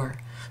core,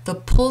 the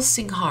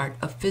pulsing heart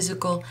of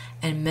physical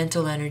and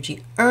mental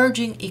energy,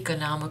 urging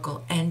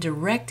economical and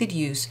directed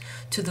use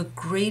to the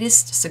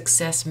greatest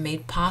success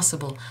made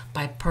possible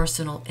by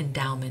personal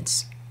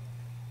endowments.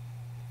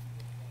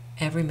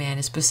 Every man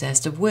is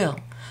possessed of will,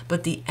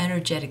 but the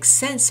energetic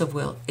sense of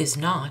will is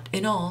not,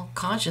 in all,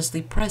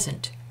 consciously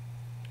present.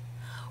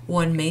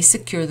 One may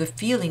secure the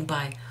feeling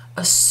by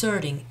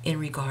asserting in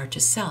regard to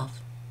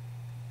self,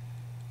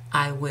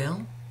 I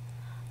will,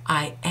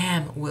 I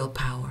am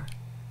willpower.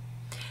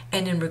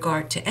 And in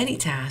regard to any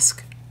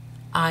task,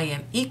 I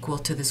am equal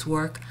to this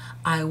work,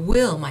 I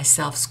will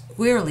myself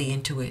squarely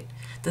into it.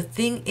 The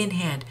thing in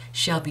hand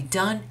shall be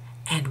done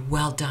and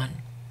well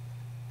done.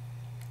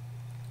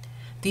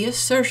 The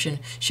assertion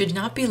should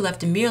not be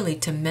left merely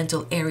to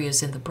mental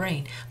areas in the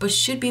brain, but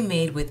should be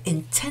made with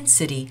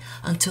intensity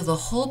until the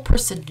whole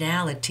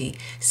personality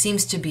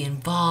seems to be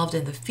involved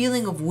and the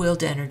feeling of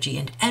willed energy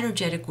and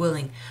energetic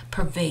willing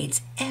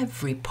pervades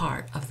every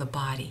part of the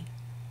body.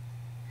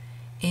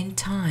 In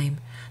time,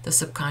 the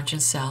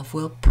subconscious self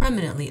will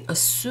permanently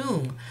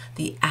assume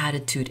the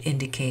attitude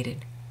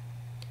indicated.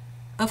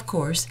 Of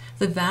course,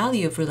 the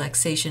value of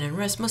relaxation and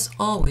rest must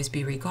always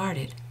be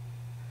regarded.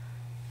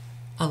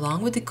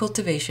 Along with the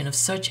cultivation of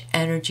such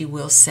energy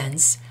will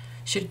sense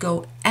should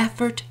go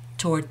effort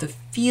toward the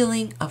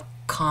feeling of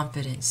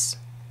confidence.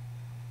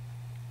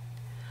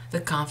 The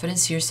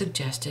confidence here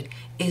suggested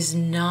is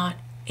not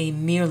a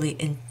merely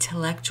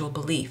intellectual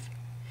belief.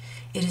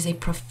 It is a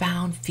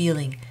profound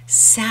feeling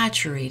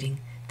saturating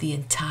the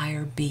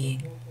entire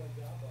being.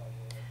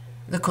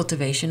 The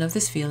cultivation of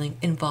this feeling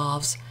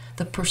involves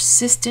the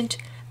persistent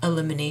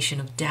elimination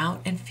of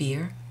doubt and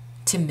fear,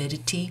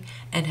 timidity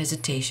and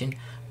hesitation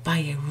by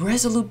a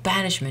resolute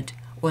banishment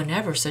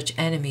whenever such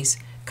enemies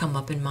come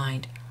up in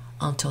mind,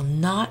 until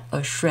not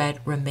a shred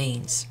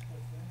remains.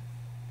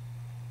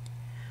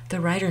 The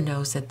writer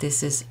knows that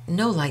this is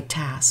no light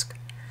task,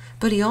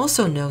 but he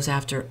also knows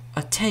after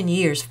a 10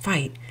 years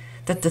fight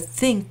that the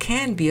thing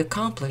can be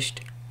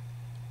accomplished.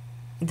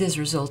 This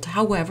result,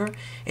 however,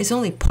 is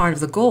only part of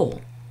the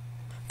goal.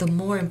 The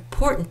more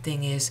important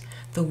thing is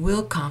the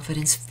will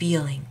confidence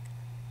feeling.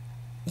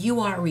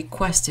 You are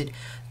requested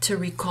to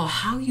recall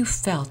how you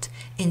felt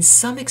in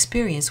some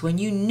experience when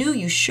you knew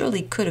you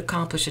surely could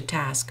accomplish a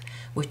task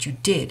which you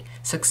did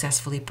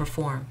successfully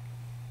perform.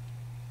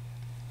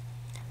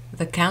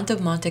 The Count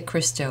of Monte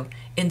Cristo,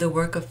 in the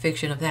work of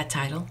fiction of that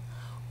title,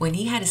 when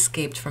he had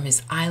escaped from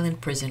his island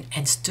prison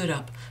and stood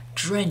up,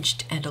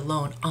 drenched and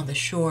alone on the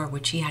shore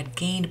which he had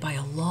gained by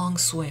a long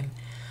swim,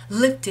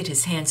 lifted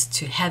his hands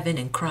to heaven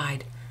and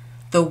cried,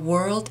 "The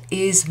world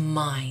is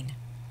mine."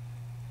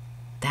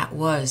 That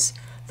was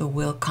the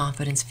will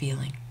confidence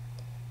feeling.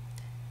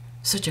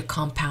 Such a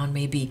compound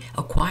may be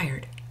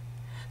acquired.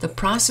 The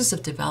process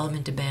of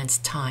development demands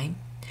time,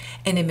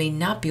 and it may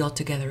not be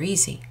altogether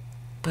easy.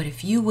 But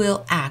if you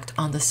will act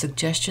on the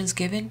suggestions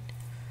given,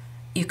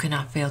 you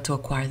cannot fail to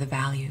acquire the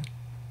value.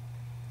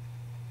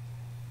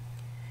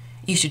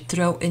 You should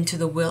throw into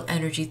the will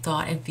energy,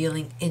 thought, and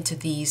feeling into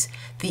these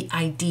the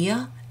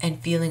idea and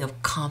feeling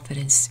of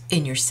confidence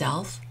in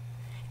yourself,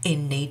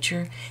 in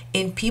nature,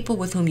 in people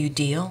with whom you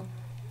deal,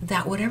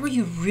 that whatever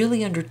you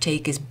really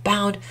undertake is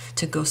bound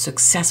to go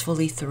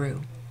successfully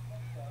through.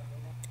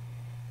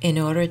 In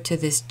order to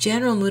this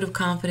general mood of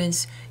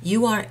confidence,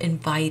 you are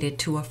invited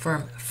to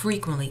affirm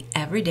frequently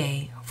every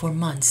day for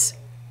months,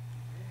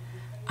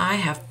 "I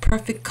have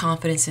perfect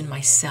confidence in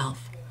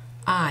myself.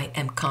 I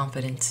am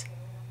confident."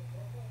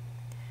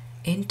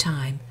 In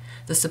time,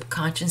 the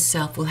subconscious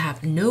self will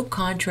have no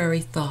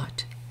contrary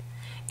thought.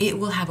 It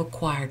will have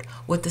acquired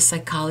what the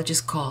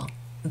psychologists call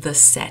the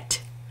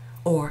set,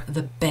 or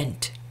the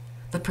bent,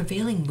 the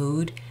prevailing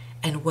mood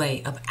and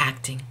way of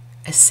acting,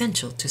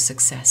 essential to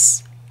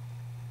success.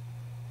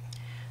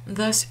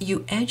 Thus,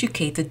 you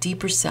educate the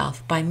deeper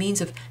self by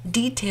means of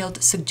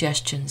detailed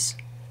suggestions.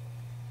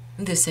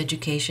 This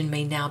education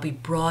may now be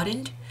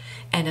broadened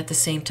and at the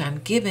same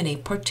time given a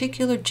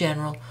particular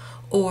general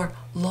or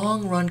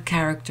long-run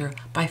character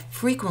by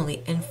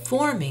frequently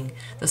informing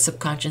the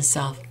subconscious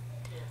self,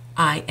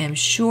 "I am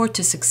sure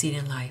to succeed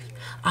in life.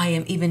 I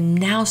am even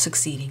now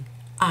succeeding.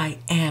 I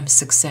am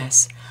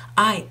success.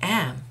 I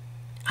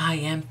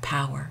am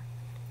power."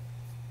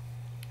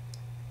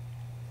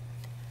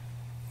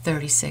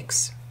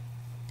 36.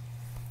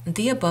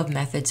 The above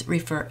methods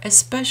refer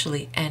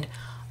especially and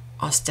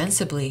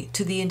ostensibly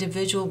to the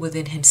individual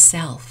within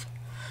himself.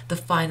 The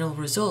final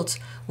results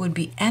would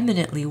be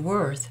eminently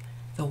worth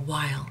the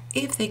while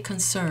if they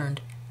concerned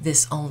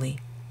this only: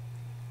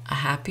 a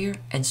happier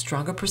and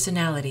stronger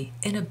personality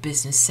in a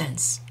business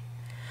sense.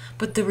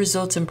 But the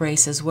results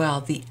embrace as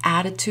well the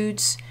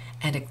attitudes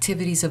and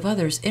activities of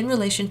others in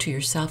relation to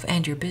yourself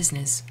and your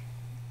business.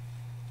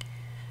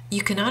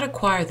 You cannot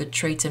acquire the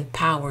traits and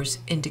powers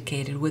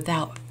indicated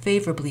without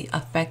favorably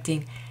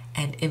affecting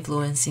and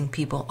influencing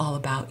people all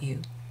about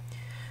you.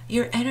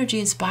 Your energy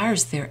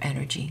inspires their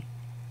energy.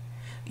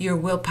 Your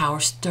willpower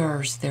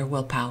stirs their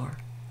willpower.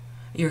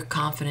 Your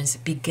confidence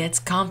begets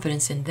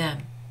confidence in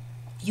them.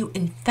 You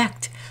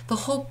infect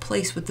the whole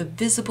place with the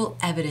visible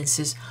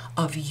evidences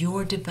of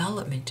your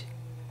development.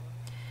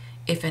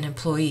 If an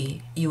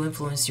employee, you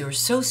influence your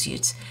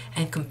associates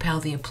and compel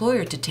the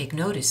employer to take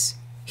notice,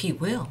 he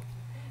will.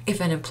 If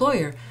an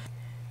employer,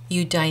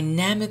 you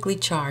dynamically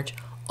charge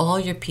all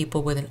your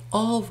people with an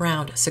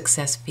all-round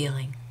success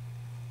feeling.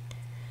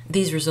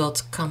 These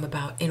results come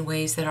about in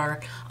ways that are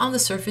on the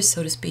surface,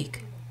 so to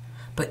speak,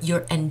 but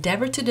your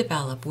endeavor to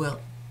develop will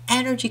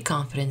energy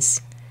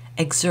confidence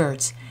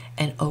exerts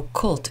an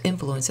occult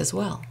influence as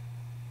well.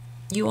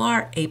 You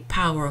are a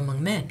power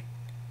among men.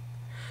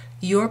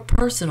 Your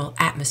personal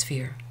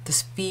atmosphere, the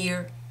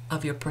sphere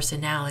of your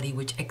personality,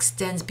 which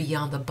extends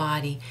beyond the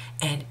body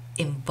and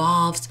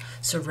involves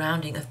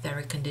surrounding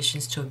etheric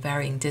conditions to a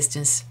varying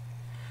distance,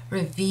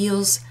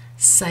 reveals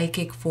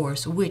psychic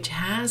force which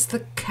has the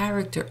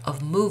character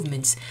of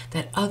movements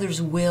that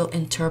others will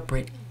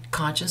interpret,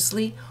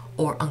 consciously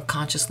or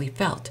unconsciously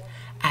felt,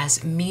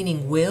 as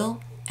meaning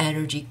will,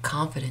 energy,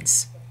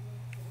 confidence.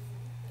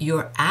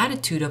 Your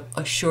attitude of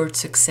assured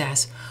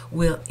success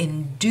will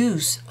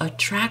induce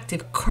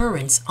attractive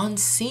currents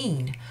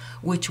unseen,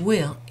 which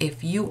will,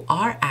 if you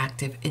are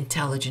active,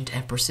 intelligent,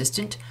 and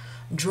persistent,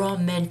 draw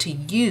men to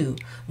you,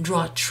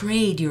 draw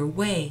trade your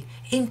way,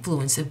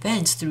 influence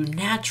events through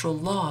natural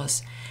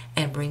laws,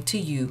 and bring to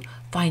you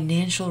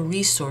financial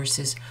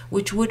resources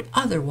which would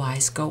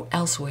otherwise go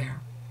elsewhere.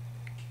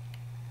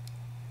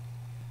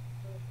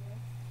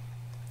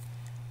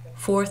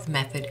 Fourth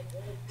method,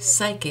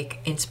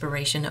 psychic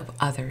inspiration of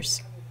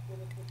others.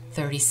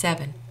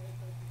 37.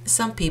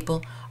 Some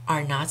people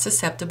are not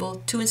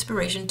susceptible to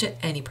inspiration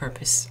to any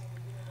purpose.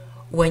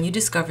 When you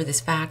discover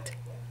this fact,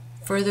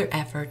 further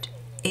effort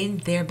in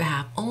their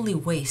behalf only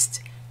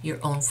wastes your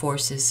own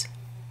forces.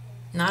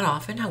 Not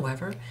often,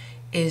 however,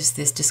 is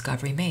this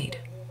discovery made.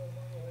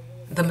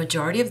 The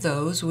majority of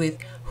those with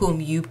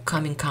whom you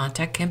come in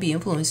contact can be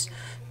influenced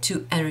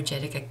to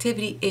energetic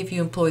activity if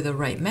you employ the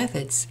right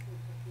methods.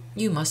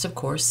 You must, of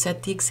course,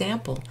 set the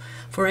example,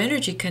 for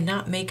energy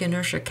cannot make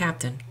inertia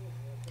captain,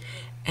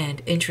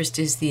 and interest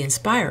is the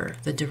inspirer,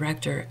 the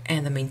director,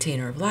 and the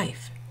maintainer of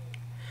life.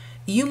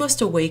 You must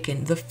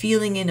awaken the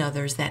feeling in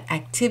others that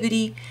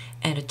activity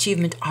and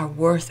achievement are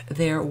worth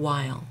their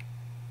while.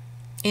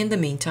 In the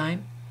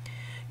meantime,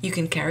 you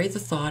can carry the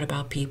thought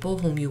about people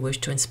whom you wish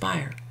to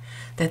inspire,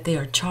 that they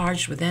are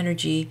charged with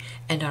energy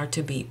and are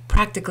to be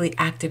practically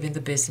active in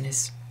the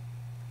business.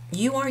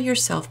 You are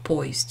yourself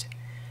poised,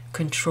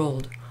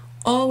 controlled,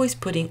 always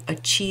putting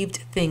achieved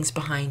things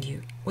behind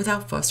you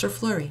without fuss or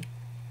flurry.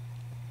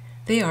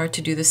 They are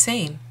to do the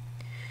same.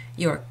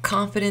 You are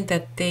confident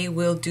that they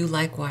will do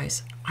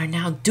likewise, are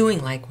now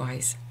doing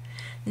likewise.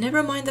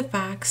 Never mind the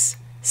facts,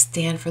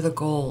 stand for the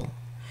goal.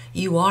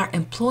 You are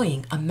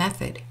employing a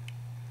method.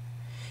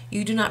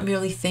 You do not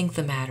merely think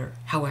the matter,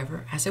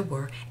 however, as it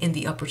were, in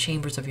the upper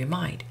chambers of your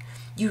mind.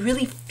 You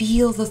really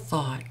feel the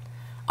thought,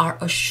 are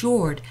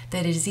assured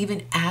that it is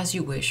even as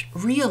you wish,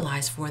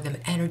 realize for them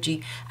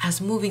energy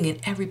as moving in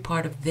every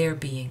part of their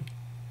being.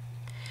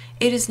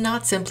 It is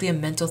not simply a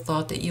mental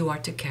thought that you are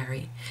to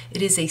carry.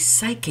 It is a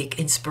psychic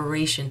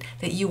inspiration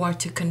that you are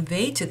to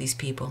convey to these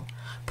people,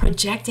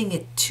 projecting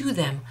it to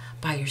them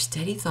by your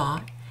steady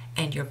thought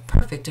and your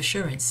perfect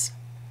assurance.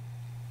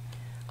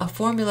 A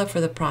formula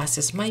for the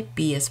process might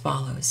be as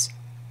follows.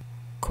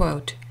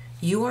 Quote,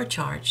 you are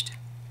charged,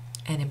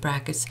 and in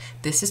brackets,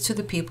 this is to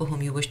the people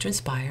whom you wish to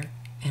inspire,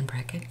 end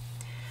bracket,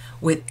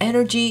 with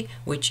energy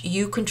which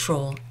you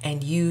control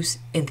and use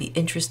in the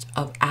interest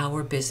of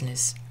our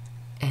business,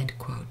 end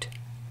quote.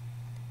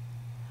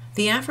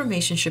 The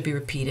affirmation should be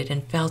repeated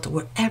and felt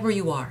wherever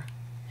you are.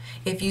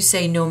 If you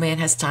say no man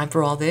has time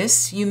for all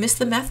this, you miss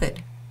the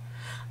method.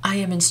 I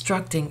am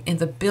instructing in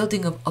the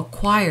building of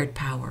acquired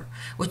power,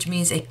 which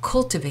means a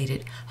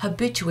cultivated,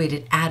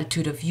 habituated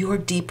attitude of your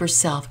deeper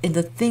self in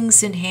the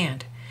things in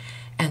hand,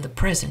 and the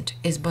present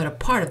is but a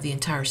part of the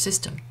entire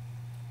system.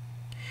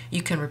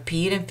 You can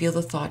repeat and feel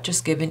the thought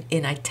just given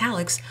in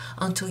italics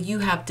until you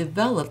have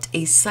developed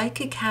a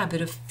psychic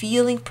habit of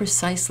feeling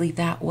precisely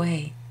that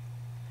way.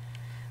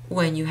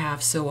 When you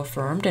have so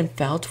affirmed and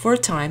felt for a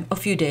time, a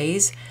few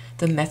days,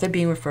 the method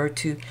being referred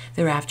to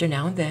thereafter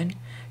now and then,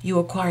 you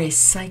acquire a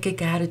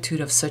psychic attitude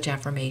of such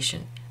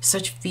affirmation,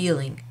 such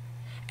feeling,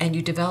 and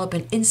you develop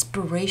an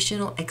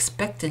inspirational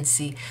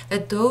expectancy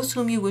that those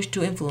whom you wish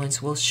to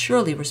influence will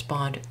surely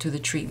respond to the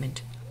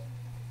treatment.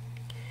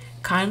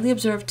 Kindly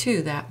observe,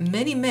 too, that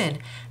many men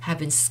have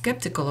been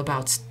skeptical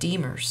about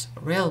steamers,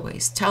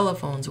 railways,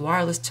 telephones,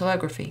 wireless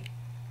telegraphy.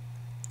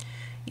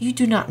 You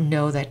do not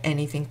know that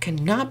anything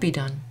cannot be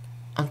done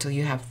until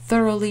you have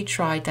thoroughly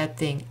tried that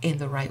thing in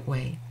the right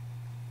way.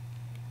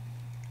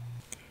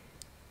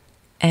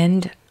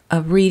 End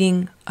of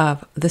reading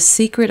of The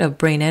Secret of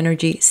Brain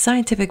Energy,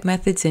 Scientific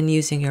Methods in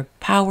Using Your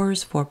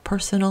Powers for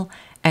Personal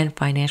and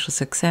Financial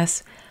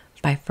Success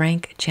by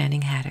Frank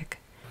Channing Haddock.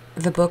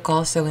 The book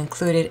also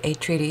included a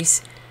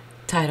treatise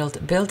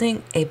titled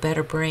Building a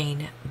Better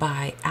Brain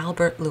by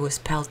Albert Lewis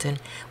Pelton,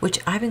 which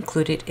I've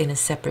included in a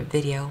separate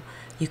video.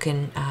 You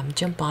can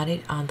jump on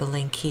it on the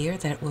link here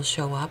that will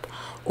show up,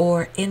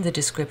 or in the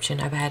description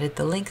I've added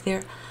the link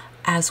there,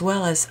 as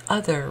well as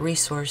other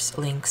resource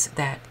links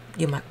that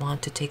you might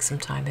want to take some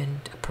time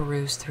and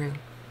peruse through.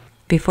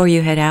 Before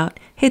you head out,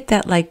 hit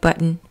that like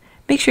button,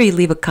 make sure you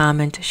leave a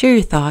comment, share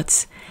your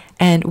thoughts,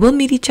 and we'll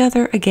meet each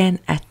other again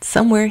at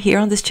somewhere here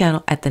on this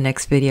channel at the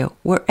next video,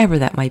 wherever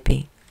that might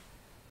be.